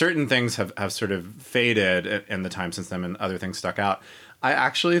 But certain things have sort of faded in the time since then and other things stuck out. I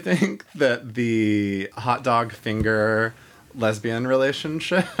actually think that the hot dog finger lesbian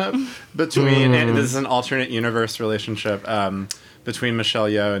relationship between, and this is an alternate universe relationship, between Michelle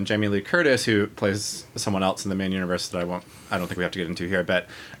Yeoh and Jamie Lee Curtis, who plays someone else in the main universe that I don't think we have to get into here. But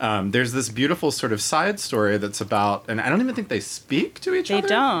there's this beautiful sort of side story that's about, and I don't even think they speak to each other. They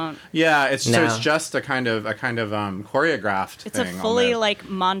don't. Yeah, it's just a kind of choreographed it's thing. It's a fully like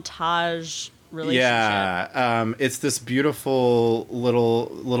montage relationship. Yeah, it's this beautiful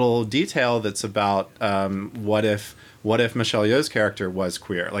little detail that's about what if Michelle Yeoh's character was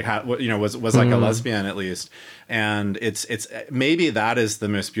queer, like how, was like a lesbian at least, and it's maybe that is the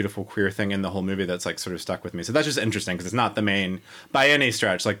most beautiful queer thing in the whole movie that's like sort of stuck with me. So that's just interesting because it's not the main by any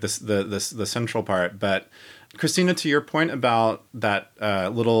stretch, like the central part. But Christina, to your point about that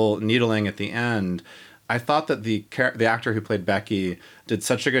little needling at the end, I thought that the actor who played Becky did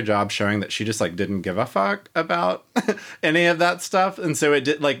such a good job showing that she just like didn't give a fuck about any of that stuff. And so it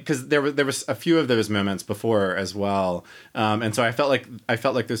did, like, because there was a few of those moments before as well. And so I felt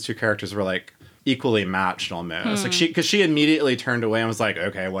like those two characters were like equally matched almost. Like because she immediately turned away and was like,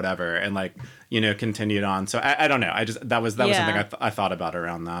 okay, whatever, and like, you know, continued on. So I don't know. That was something I thought about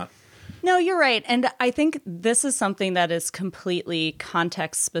around that. No, you're right. And I think this is something that is completely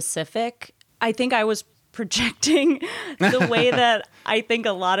context specific. I think I was projecting the way that I think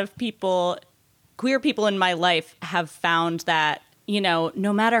a lot of people, queer people in my life, have found that, you know,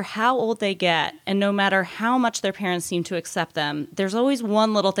 no matter how old they get and no matter how much their parents seem to accept them, there's always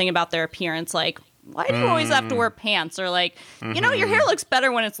one little thing about their appearance, like, why do you always have to wear pants? Or like, you know, your hair looks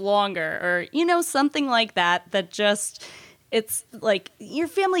better when it's longer, or, you know, something like that just, it's like your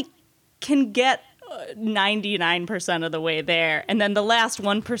family can get 99% of the way there, and then the last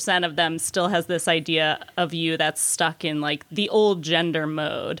 1% of them still has this idea of you that's stuck in like the old gender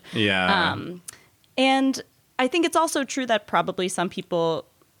mode. And I think it's also true that probably some people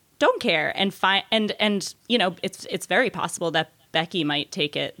don't care and and you know, it's very possible that Becky might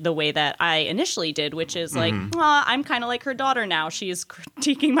take it the way that I initially did, which is like, I'm kind of like her daughter now. She's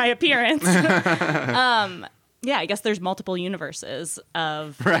critiquing my appearance. Yeah, I guess there's multiple universes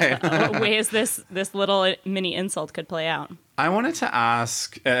of ways this little mini insult could play out. I wanted to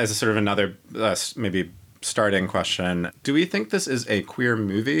ask, as a sort of another maybe starting question, do we think this is a queer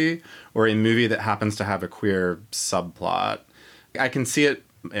movie or a movie that happens to have a queer subplot? I can see it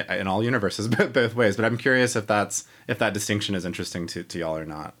in all universes both ways, but I'm curious if that distinction is interesting to y'all or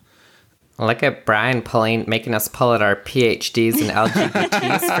not. Look at Brian making us pull out our PhDs and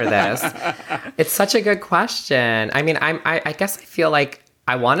LGBTs for this. It's such a good question. I mean, I guess I feel like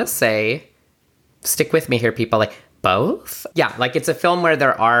I want to say, stick with me here, people, like both. Yeah, like it's a film where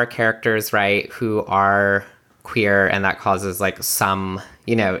there are characters, right, who are queer, and that causes like some,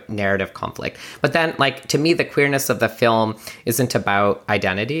 you know, narrative conflict. But then, like, to me, the queerness of the film isn't about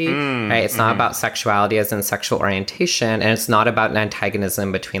identity, right? It's not about sexuality as in sexual orientation, and it's not about an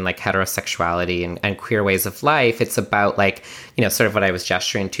antagonism between like heterosexuality and queer ways of life. It's about like, you know, sort of what I was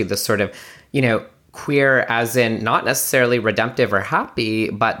gesturing to, the sort of, you know, queer as in not necessarily redemptive or happy,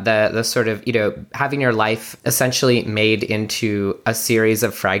 but the sort of, you know, having your life essentially made into a series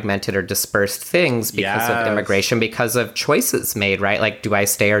of fragmented or dispersed things because of immigration, because of choices made, right? Like, do I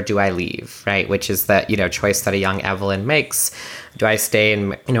stay or do I leave, right? Which is the, you know, choice that a young Evelyn makes. Do I stay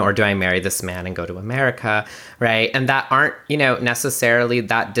and, you know, or do I marry this man and go to America, right? And that aren't, you know, necessarily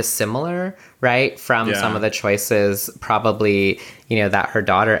that dissimilar, right, from some of the choices probably, you know, that her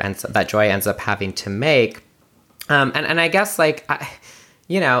daughter that Joy ends up having to make. And I guess like,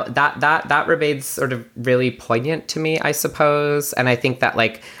 you know, that remains sort of really poignant to me, I suppose. And I think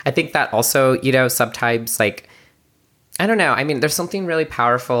that also, you know, sometimes like, I don't know. I mean, there's something really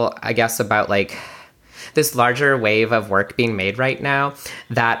powerful, I guess, about like this larger wave of work being made right now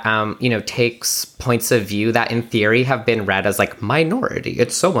that, you know, takes points of view that in theory have been read as like minority.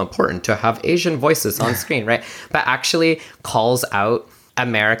 It's so important to have Asian voices on screen, right? But actually calls out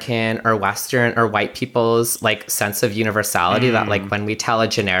American or Western or white people's like sense of universality, that like when we tell a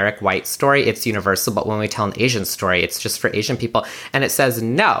generic white story, it's universal, but when we tell an Asian story, it's just for Asian people. And it says,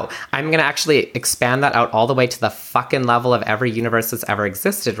 no, I'm going to actually expand that out all the way to the fucking level of every universe that's ever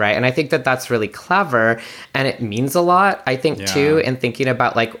existed, right? And I think that that's really clever, and it means a lot, I think, too, in thinking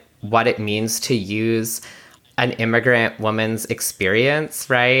about like what it means to use an immigrant woman's experience,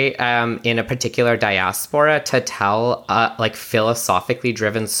 right, in a particular diaspora to tell a like philosophically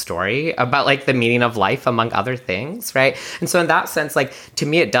driven story about like the meaning of life, among other things, right? And so in that sense, like to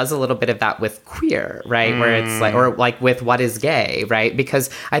me, it does a little bit of that with queer, right, where it's like, or like with what is gay, right? Because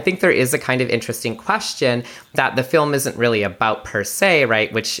I think there is a kind of interesting question that the film isn't really about per se,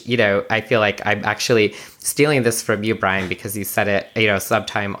 right? Which, you know, I feel like I'm actually stealing this from you, Brian, because you said it, you know,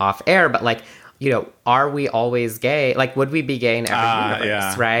 sometime off air, but like, you know, are we always gay? Like, would we be gay in every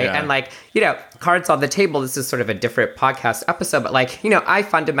universe, right? Yeah. And like, you know, cards on the table, this is sort of a different podcast episode, but like, you know, I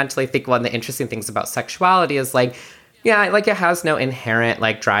fundamentally think one of the interesting things about sexuality is like, yeah, like it has no inherent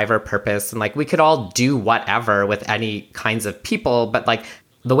like drive or purpose. And like, we could all do whatever with any kinds of people, but like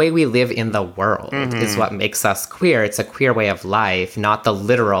the way we live in the world is what makes us queer. It's a queer way of life, not the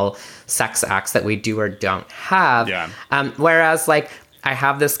literal sex acts that we do or don't have. Yeah. Whereas like, I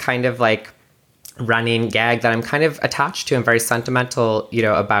have this kind of like running gag that I'm kind of attached to and very sentimental, you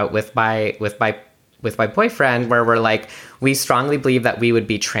know, about with my boyfriend, where we're like, we strongly believe that we would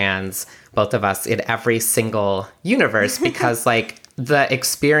be trans, both of us, in every single universe, because like the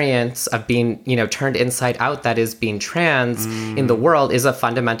experience of being, you know, turned inside out, that is being trans in the world, is a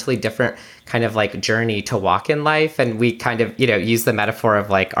fundamentally different kind of like journey to walk in life. And we kind of, use the metaphor of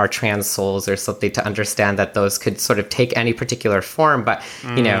like our trans souls or something to understand that those could sort of take any particular form. But,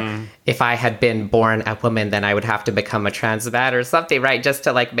 if I had been born a woman, then I would have to become a trans man or something, right? Just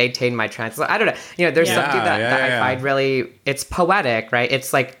to like maintain my trans. I don't know. There's something that I find really, it's poetic, right?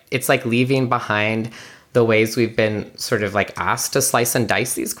 It's like leaving behind the ways we've been sort of like asked to slice and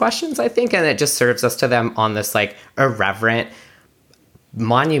dice these questions, I think. And it just serves us to them on this like irreverent,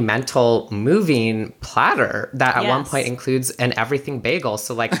 monumental, moving platter that at one point includes an everything bagel.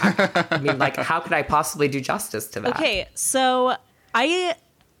 So like, I mean, like, how could I possibly do justice to that? Okay, so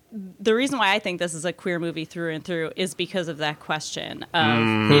the reason why I think this is a queer movie through and through is because of that question of,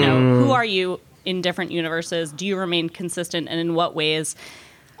 who are you in different universes? Do you remain consistent, and in what ways?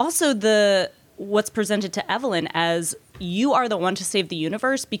 Also, what's presented to Evelyn as you are the one to save the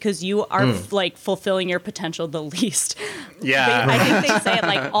universe because you are like fulfilling your potential the least. Yeah. I think they say it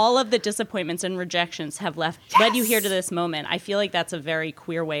like all of the disappointments and rejections have led you here to this moment. I feel like that's a very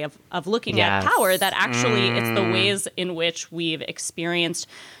queer way of looking at power, that actually it's the ways in which we've experienced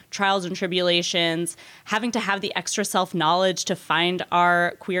trials and tribulations, having to have the extra self-knowledge to find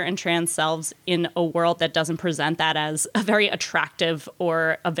our queer and trans selves in a world that doesn't present that as a very attractive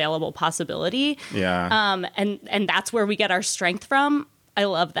or available possibility. Yeah. And that's where we get our strength from. I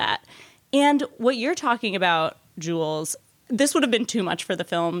love that. And what you're talking about, Jules, this would have been too much for the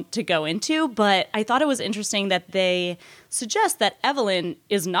film to go into, but I thought it was interesting that they suggest that Evelyn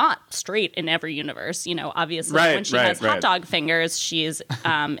is not straight in every universe. Obviously, when she has hot dog fingers, she's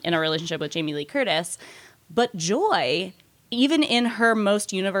in a relationship with Jamie Lee Curtis. But Joy, even in her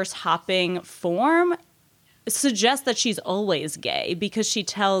most universe-hopping form, suggests that she's always gay because she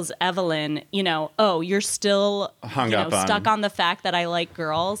tells Evelyn, you're still stuck on the fact that I like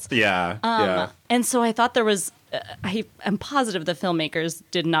girls. Yeah. And so I thought there was... I am positive the filmmakers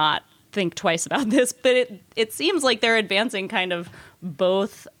did not think twice about this, but it seems like they're advancing kind of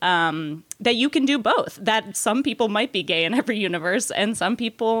both, that you can do both, that some people might be gay in every universe and some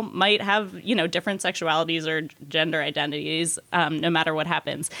people might have, different sexualities or gender identities, no matter what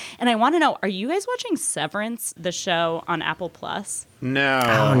happens. And I want to know, are you guys watching Severance, the show on Apple Plus? No.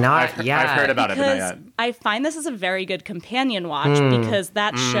 Oh, not yet. I've heard about it, but not yet. I find this is a very good companion watch because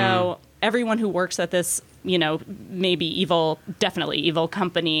that show, everyone who works at this maybe evil, definitely evil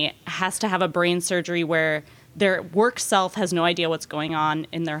company has to have a brain surgery where their work self has no idea what's going on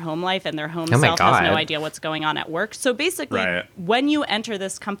in their home life and their home self has no idea what's going on at work. So basically, when you enter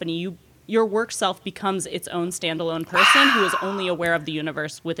this company, your work self becomes its own standalone person who is only aware of the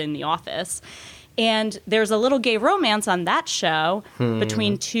universe within the office. And there's a little gay romance on that show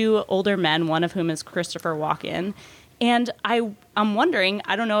between two older men, one of whom is Christopher Walken. And I'm wondering,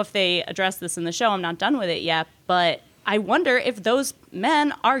 I don't know if they address this in the show, I'm not done with it yet, but I wonder if those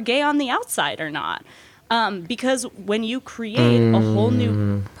men are gay on the outside or not. Because when you create a whole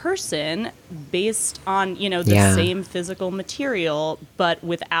new person based on, the same physical material, but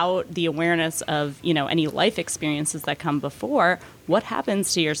without the awareness of, any life experiences that come before, what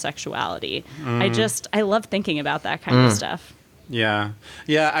happens to your sexuality? I love thinking about that kind of stuff. Yeah.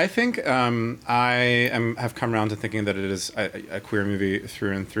 I think have come around to thinking that it is a queer movie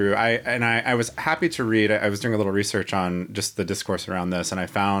through and through. I was happy to read. I was doing a little research on just the discourse around this, and I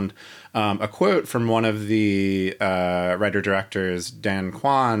found a quote from one of the writer-directors, Dan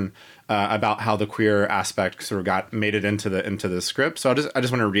Kwan, about how the queer aspect sort of made it into the script. So I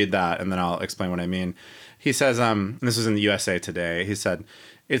just want to read that, and then I'll explain what I mean. He says, and this was in the USA Today. He said,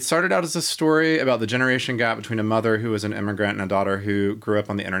 "It started out as a story about the generation gap between a mother who was an immigrant and a daughter who grew up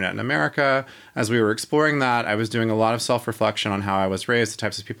on the internet in America. As we were exploring that, I was doing a lot of self-reflection on how I was raised, the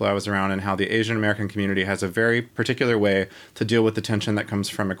types of people I was around, and how the Asian American community has a very particular way to deal with the tension that comes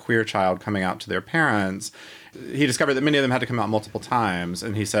from a queer child coming out to their parents." He discovered that many of them had to come out multiple times.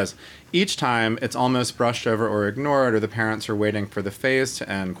 And he says, each time it's almost brushed over or ignored, or the parents are waiting for the phase to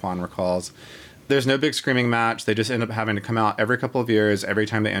end, Kwan recalls. There's no big screaming match. They just end up having to come out every couple of years, every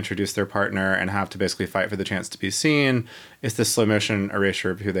time they introduce their partner, and have to basically fight for the chance to be seen. It's this slow motion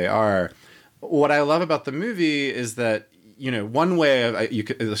erasure of who they are. What I love about the movie is that, one way you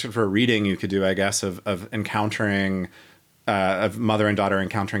could, for a reading you could do, I guess, of encountering of mother and daughter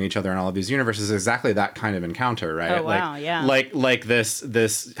encountering each other in all of these universes is exactly that kind of encounter, right? Oh, wow, yeah. Like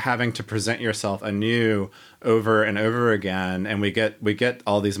this having to present yourself anew over and over again, and we get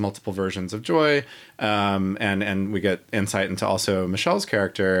all these multiple versions of Joy, and we get insight into also Michelle's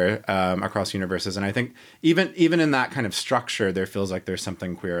character across universes. And I think even in that kind of structure, there feels like there's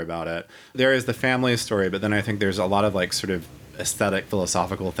something queer about it. There is the family story, but then I think there's a lot of like sort of aesthetic,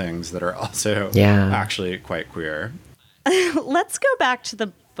 philosophical things that are also actually quite queer. Let's go back to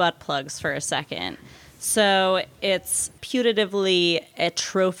the butt plugs for a second. So it's putatively a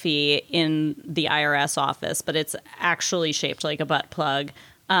trophy in the IRS office, but it's actually shaped like a butt plug.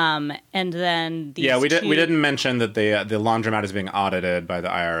 And then these we didn't mention that the laundromat is being audited by the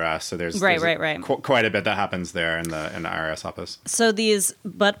IRS. So there's quite a bit that happens there in the IRS office. So these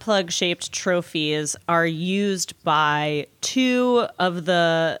butt plug shaped trophies are used by two of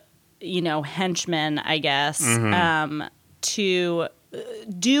the henchmen, I guess, to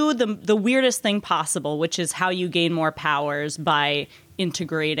do the weirdest thing possible, which is how you gain more powers by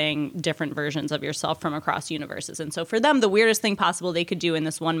integrating different versions of yourself from across universes. And so for them, the weirdest thing possible they could do in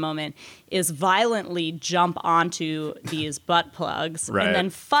this one moment is violently jump onto these butt plugs and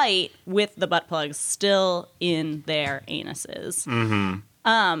then fight with the butt plugs still in their anuses.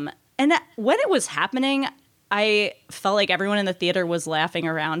 And when it was happening, I felt like everyone in the theater was laughing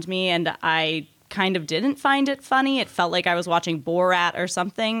around me, and I kind of didn't find it funny. It felt like I was watching Borat or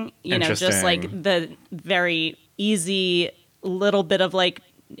something, just like the very easy little bit of like,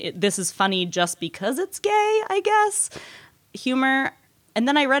 this is funny just because it's gay, I guess, humor. And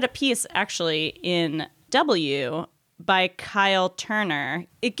then I read a piece actually in W by Kyle Turner.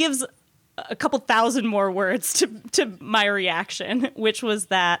 It gives a couple thousand more words to my reaction, which was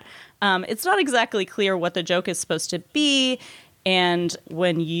that it's not exactly clear what the joke is supposed to be. And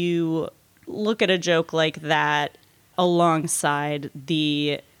when you look at a joke like that alongside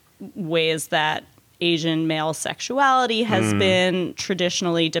the ways that Asian male sexuality has been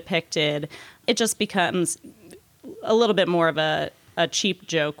traditionally depicted, it just becomes a little bit more of a cheap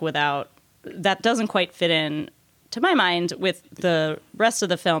joke that doesn't quite fit in, to my mind, with the rest of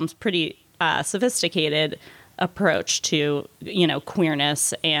the film's pretty sophisticated approach to,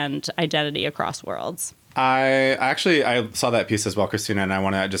 queerness and identity across worlds. I saw that piece as well, Christina, and I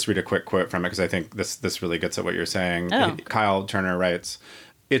want to just read a quick quote from it because I think this really gets at what you're saying. Oh. Kyle Turner writes,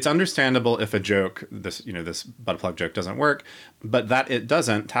 "It's understandable if a joke, this butt plug joke doesn't work, but that it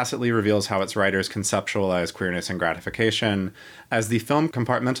doesn't tacitly reveals how its writers conceptualize queerness and gratification. As the film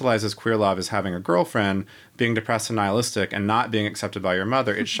compartmentalizes queer love as having a girlfriend, being depressed and nihilistic, and not being accepted by your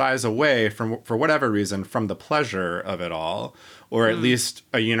mother, it shies away for whatever reason, from the pleasure of it all, or at least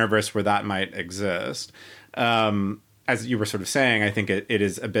a universe where that might exist." As you were sort of saying, I think it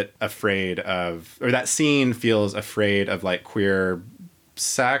is a bit afraid of, or that scene feels afraid of like queer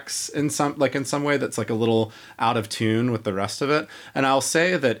sex in some way that's like a little out of tune with the rest of it. And I'll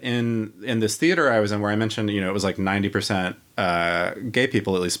say that in this theater I was in, where I mentioned, it was like 90% gay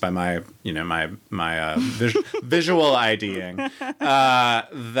people, at least by my visual IDing,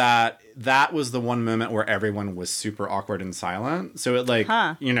 that was the one moment where everyone was super awkward and silent. So it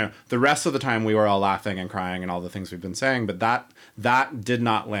the rest of the time we were all laughing and crying and all the things we've been saying, but that did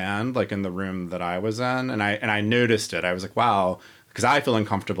not land like in the room that I was in. And I noticed it. I was like, wow, because I feel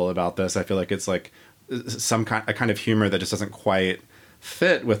uncomfortable about this. I feel like it's like a kind of humor that just doesn't quite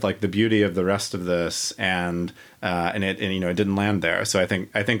fit with like the beauty of the rest of this, and it didn't land there. So I think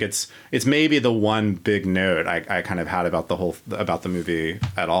it's maybe the one big note I kind of had about the movie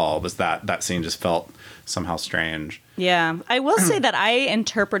at all, was that scene just felt somehow strange. Yeah, I will say that I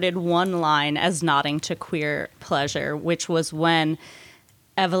interpreted one line as nodding to queer pleasure, which was when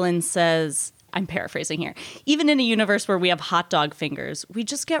Evelyn says, I'm paraphrasing here, even in a universe where we have hot dog fingers, we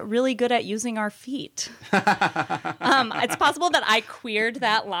just get really good at using our feet. It's possible that I queered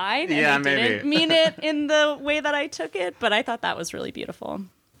that line and I didn't mean it in the way that I took it, but I thought that was really beautiful.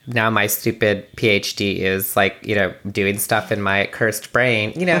 Now my stupid PhD is like, doing stuff in my cursed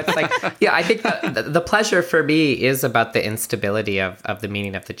brain. It's like, yeah, I think the pleasure for me is about the instability of the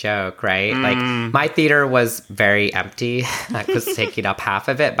meaning of the joke, right? Like my theater was very empty. I was taking up half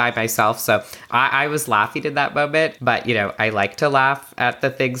of it by myself. So I was laughing in that moment. But, I like to laugh at the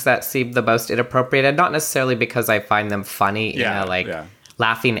things that seem the most inappropriate, and not necessarily because I find them funny,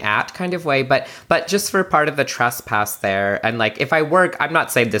 laughing at kind of way, but just for part of the trespass there. And like, if I were, I'm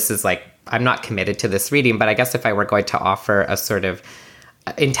not saying this is like, I'm not committed to this reading, but I guess if I were going to offer a sort of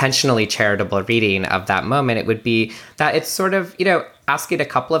intentionally charitable reading of that moment, it would be that it's sort of, asking a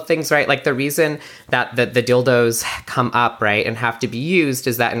couple of things, right? Like the reason that the dildos come up, right, and have to be used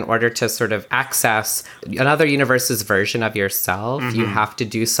is that in order to sort of access another universe's version of yourself, you have to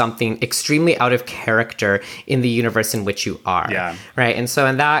do something extremely out of character in the universe in which you are. Yeah. Right. And so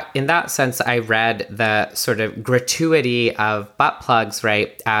in that sense, I read the sort of gratuity of butt plugs,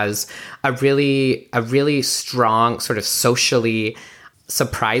 right, as a really strong sort of socially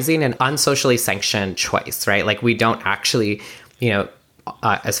surprising and unsocially sanctioned choice, right? Like we don't actually,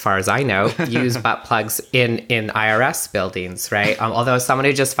 as far as I know, use butt plugs in IRS buildings, right? Although as someone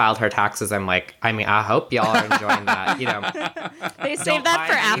who just filed her taxes, I'm like, I mean, I hope y'all are enjoying that, you know. They save that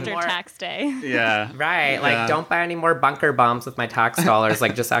for after tax day. Yeah. Right. Like, don't buy any more bunker bombs with my tax dollars.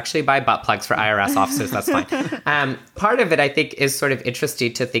 Like, just actually buy butt plugs for IRS officers. That's fine. Part of it, I think, is sort of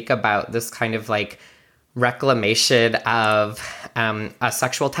interesting to think about this kind of like reclamation of a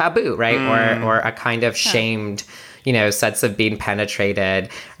sexual taboo, right? Or a kind of shamed, you know, sense of being penetrated,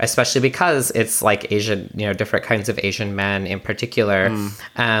 especially because it's like Asian, you know, different kinds of Asian men in particular,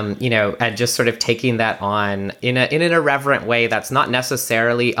 you know, and just sort of taking that on in an irreverent way that's not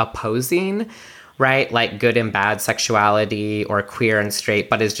necessarily opposing, right? Like good and bad sexuality or queer and straight,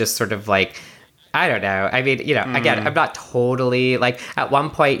 but is just sort of like, I don't know. I mean, you know, again, I'm not totally like at one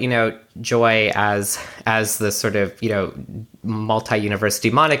point, you know, Joy as the sort of, you know, multi-universe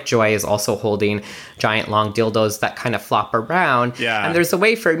demonic Joy is also holding giant long dildos that kind of flop around. Yeah. And there's a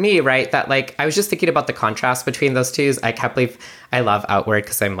way for me, right, that like, I was just thinking about the contrast between those two. I can't believe I love Outward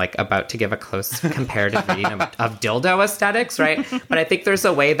because I'm like about to give a close comparative reading of dildo aesthetics, right? But I think there's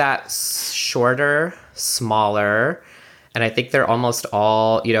a way that's shorter, smaller, and I think they're almost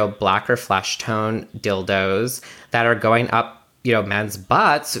all, you know, blacker flesh tone dildos that are going up, you know, men's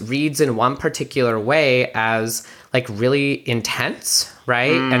butts reads in one particular way as like really intense,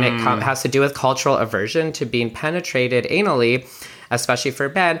 right? And it has to do with cultural aversion to being penetrated anally, especially for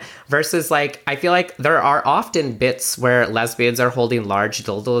men, versus like, I feel like there are often bits where lesbians are holding large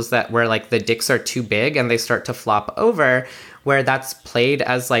dildos that where like the dicks are too big and they start to flop over, where that's played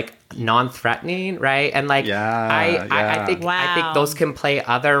as like non-threatening, right? And like, I think those can play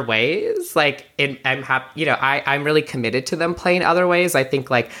other ways. Like, I'm happy, you know, I'm really committed to them playing other ways. I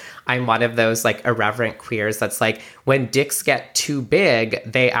think like I'm one of those like irreverent queers that's like when dicks get too big,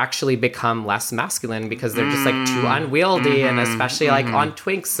 they actually become less masculine because they're just like too unwieldy, and especially like on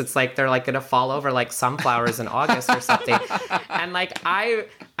twinks, it's like they're like gonna fall over like sunflowers in August or something. And like I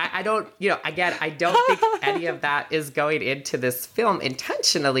don't, you know, again, I don't think any of that is going into this film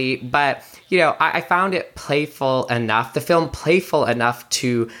intentionally, but, you know, I found it playful enough, the film playful enough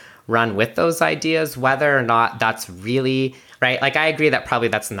to run with those ideas, whether or not that's really, right? Like, I agree that probably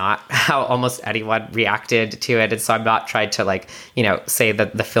that's not how almost anyone reacted to it. And so I'm not trying to like, you know, say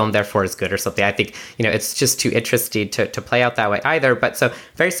that the film therefore is good or something. I think, you know, it's just too interesting to play out that way either. But so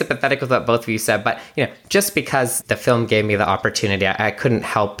very sympathetic with what both of you said, but, you know, just because the film gave me the opportunity, I couldn't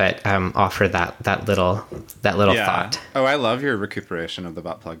help but offer that little thought. Oh, I love your recuperation of the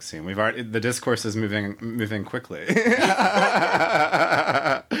butt plug scene. The discourse is moving quickly.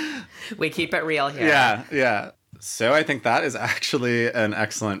 We keep it real here. Yeah. So I think that is actually an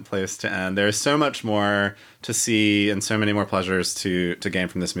excellent place to end. There's so much more to see and so many more pleasures to gain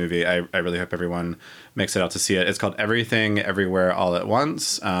from this movie. I really hope everyone makes it out to see it. It's called Everything Everywhere All at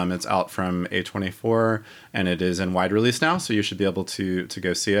Once. It's out from A24 and it is in wide release now, so you should be able to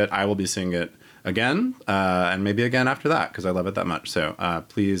go see it. I will be seeing it again and maybe again after that because I love it that much. So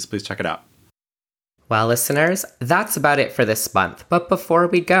please check it out. Well, listeners, that's about it for this month. But before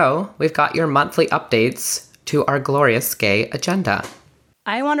we go, we've got your monthly updates to our glorious gay agenda.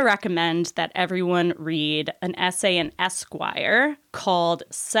 I want to recommend that everyone read an essay in Esquire called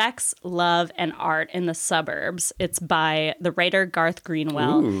Sex, Love, and Art in the Suburbs. It's by the writer Garth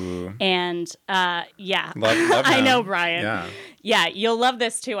Greenwell. Ooh. And love I know, Brian. Yeah, you'll love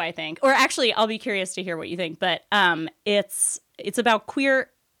this too, I think. Or actually, I'll be curious to hear what you think. But it's about queer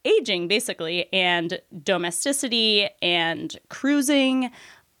aging, basically, and domesticity and cruising,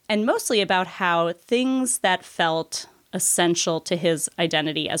 and mostly about how things that felt essential to his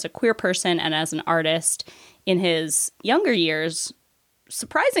identity as a queer person and as an artist in his younger years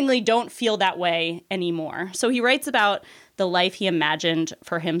surprisingly don't feel that way anymore. So he writes about the life he imagined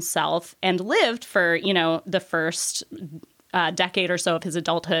for himself and lived for, you know, the first decade or so of his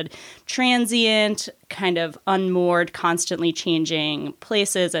adulthood, transient, kind of unmoored, constantly changing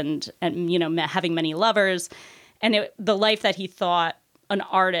places and you know, having many lovers, and the life that he thought an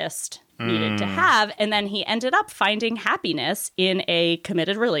artist needed to have. And then he ended up finding happiness in a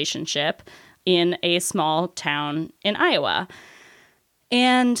committed relationship in a small town in Iowa.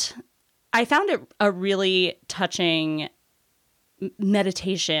 And I found it a really touching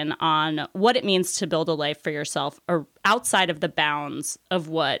meditation on what it means to build a life for yourself or outside of the bounds of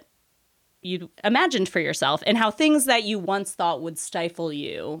what you imagined for yourself, and how things that you once thought would stifle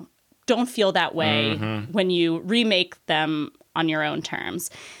you don't feel that way when you remake them on your own terms.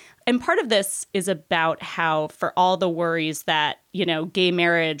 And part of this is about how, for all the worries that, you know, gay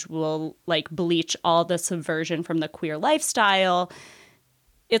marriage will like bleach all the subversion from the queer lifestyle,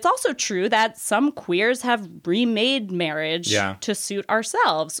 it's also true that some queers have remade marriage to suit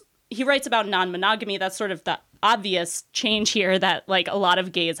ourselves. He writes about non-monogamy. That's sort of the obvious change here, that like a lot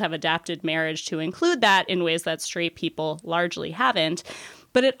of gays have adapted marriage to include that in ways that straight people largely haven't.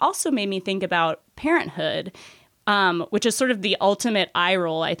 But it also made me think about parenthood, which is sort of the ultimate eye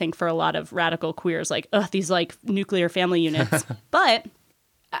roll, I think, for a lot of radical queers, like, ugh, these like nuclear family units. But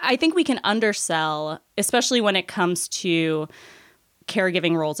I think we can undersell, especially when it comes to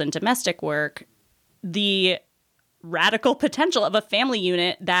caregiving roles in domestic work, the radical potential of a family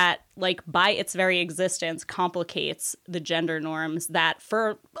unit that, like, by its very existence complicates the gender norms that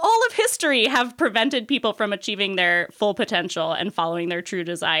for all of history have prevented people from achieving their full potential and following their true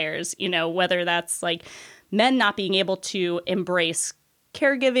desires. You know, whether that's like men not being able to embrace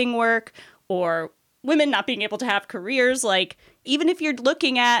caregiving work or women not being able to have careers. Like, even if you're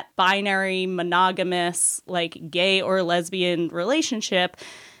looking at binary, monogamous, like gay or lesbian relationship,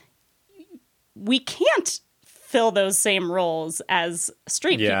 we can't fill those same roles as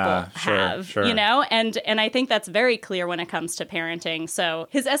straight people have, you know? And I think that's very clear when it comes to parenting. So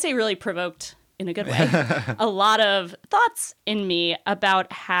his essay really provoked, in a good way, a lot of thoughts in me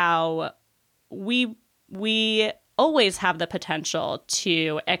about how we always have the potential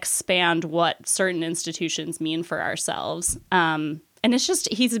to expand what certain institutions mean for ourselves. And it's just,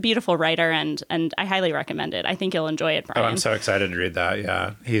 he's a beautiful writer, and I highly recommend it. I think you'll enjoy it, Brian. Oh, I'm so excited to read that.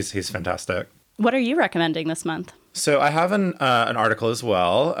 Yeah, he's fantastic. What are you recommending this month? So I have an article as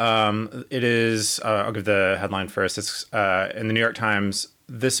well. It is, I'll give the headline first. It's in the New York Times.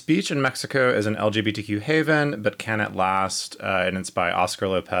 This beach in Mexico is an LGBTQ haven, but can it last? And it's by Oscar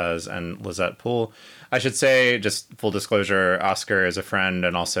Lopez and Lizette Poole. I should say, just full disclosure, Oscar is a friend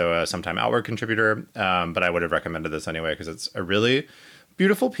and also a sometime Outward contributor. But I would have recommended this anyway because it's a really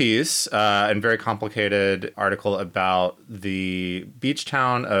beautiful piece and very complicated article about the beach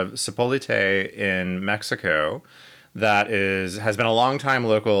town of Zipolite in Mexico that has been a long time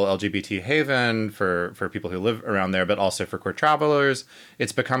local LGBT haven for people who live around there, but also for queer travelers.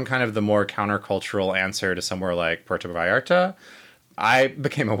 It's become kind of the more countercultural answer to somewhere like Puerto Vallarta. I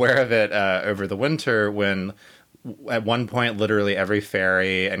became aware of it over the winter when at one point, literally every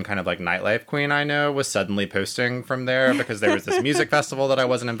ferry and kind of like nightlife queen I know was suddenly posting from there because there was this music festival that I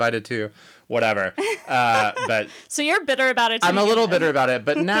wasn't invited to, whatever. But so you're bitter about it too. I'm a little bitter about it.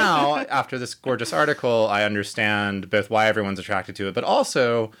 But now, after this gorgeous article, I understand both why everyone's attracted to it, but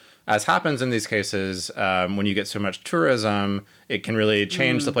also, as happens in these cases, when you get so much tourism, it can really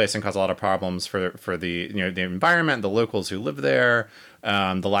change the place and cause a lot of problems for the the environment, the locals who live there,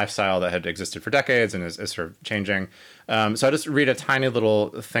 the lifestyle that had existed for decades and is sort of changing. So I'll just read a tiny little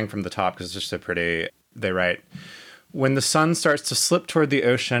thing from the top because it's just so pretty. They write, when the sun starts to slip toward the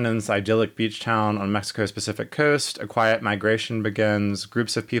ocean in this idyllic beach town on Mexico's Pacific coast, a quiet migration begins.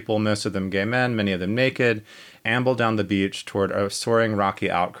 Groups of people, most of them gay men, many of them naked, amble down the beach toward a soaring rocky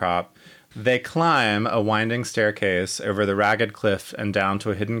outcrop. They climb a winding staircase over the ragged cliff and down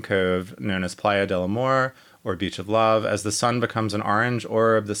to a hidden cove known as Playa del Amor, or Beach of Love. As the sun becomes an orange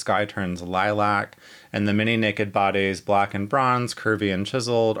orb, the sky turns lilac, and the many naked bodies, black and bronze, curvy and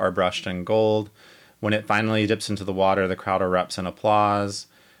chiseled, are brushed in gold. When it finally dips into the water, the crowd erupts in applause.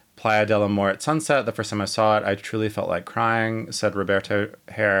 Playa del Amor at sunset, the first time I saw it, I truly felt like crying, said Roberto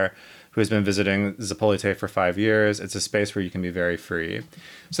Hare, who has been visiting Zipolite for 5 years. It's a space where you can be very free.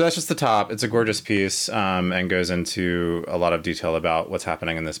 So that's just the top. It's a gorgeous piece and goes into a lot of detail about what's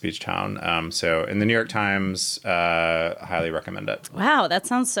happening in this beach town. So in the New York Times, highly recommend it. Wow, that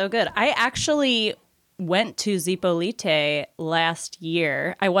sounds so good. I actually went to Zipolite last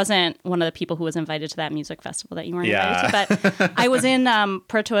year. I wasn't one of the people who was invited to that music festival that you weren't invited to, but I was in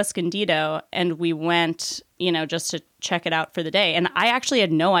Puerto Escondido, and we went, just to check it out for the day. And I actually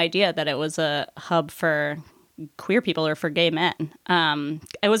had no idea that it was a hub for queer people or for gay men.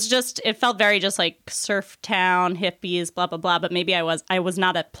 It felt very just like surf town, hippies, blah, blah, blah. But maybe I was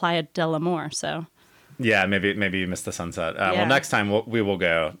not at Playa del Amor, so... Yeah, maybe you missed the sunset. Well, next time we will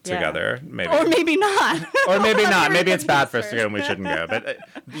go together. Maybe, or maybe not. Or maybe not. Maybe it's bad for us to go and we shouldn't go. But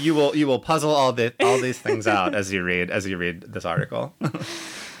you will puzzle all these things out as you read this article.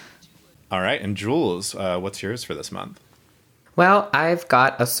 All right, and Jules, what's yours for this month? Well, I've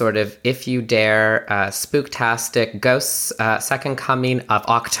got a sort of If You Dare spooktastic ghosts second coming of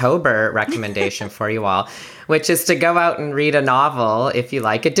October recommendation for you all, which is to go out and read a novel if you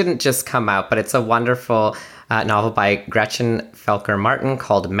like. It didn't just come out, but it's a wonderful novel by Gretchen Felker Martin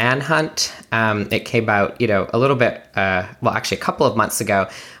called Manhunt. It came out, a little bit, actually a couple of months ago.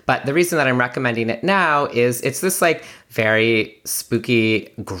 But the reason that I'm recommending it now is it's this like very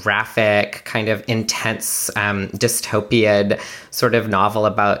spooky, graphic, kind of intense, dystopian sort of novel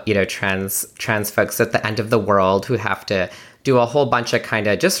about, trans folks at the end of the world who have to do a whole bunch of kind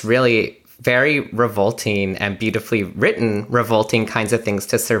of just really very revolting and beautifully written revolting kinds of things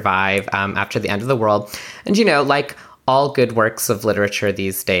to survive after the end of the world. And, like all good works of literature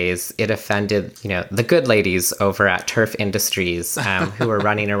these days, it offended, the good ladies over at Turf Industries who were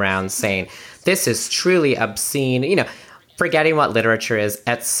running around saying, this is truly obscene, forgetting what literature is,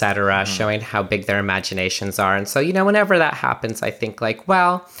 etc., showing how big their imaginations are. And so, whenever that happens, I think like,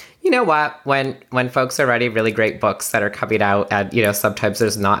 well, you know what, when folks are writing really great books that are coming out and, sometimes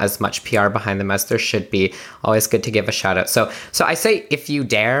there's not as much PR behind them as there should be, always good to give a shout out. So I say, if you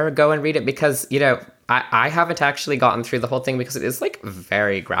dare, go and read it because, I haven't actually gotten through the whole thing because it is like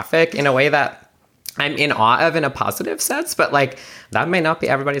very graphic in a way that I'm in awe of in a positive sense, but like that may not be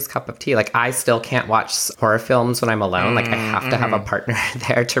everybody's cup of tea. Like I still can't watch horror films when I'm alone. Like I have to have a partner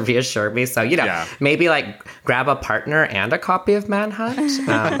there to reassure me. So, maybe like grab a partner and a copy of Manhunt.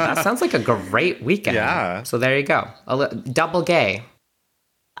 That sounds like a great weekend. Yeah. So there you go. Double gay.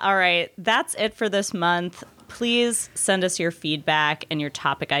 All right. That's it for this month. Please send us your feedback and your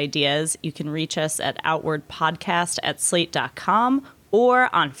topic ideas. You can reach us at outwardpodcast@slate.com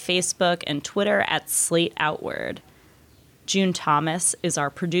or on Facebook and Twitter at Slate Outward. June Thomas is our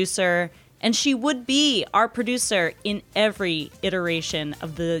producer, and she would be our producer in every iteration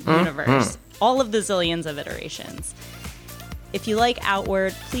of the universe, all of the zillions of iterations. If you like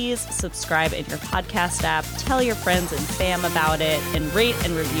Outward, please subscribe in your podcast app, tell your friends and fam about it, and rate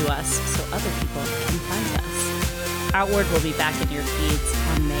and review us so other people can find us. Outward will be back in your feeds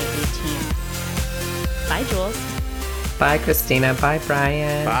on May 18th. Bye, Jules. Bye, Christina. Bye,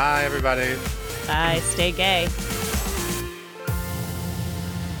 Brian. Bye, everybody. Bye. Stay gay.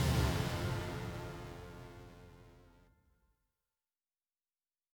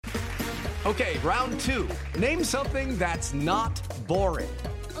 Okay, round two. Name something that's not boring.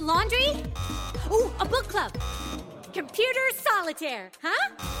 A laundry? Ooh, a book club. Computer solitaire,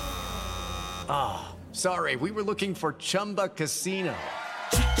 huh? Ah, sorry, we were looking for Chumba Casino.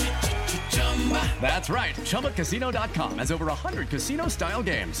 That's right. ChumbaCasino.com has over 100 casino-style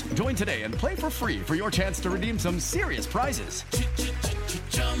games. Join today and play for free for your chance to redeem some serious prizes.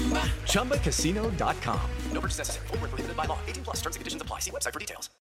 ChumbaCasino.com. No purchase necessary. Void where prohibited by law. 18+ terms and conditions apply. See website for details.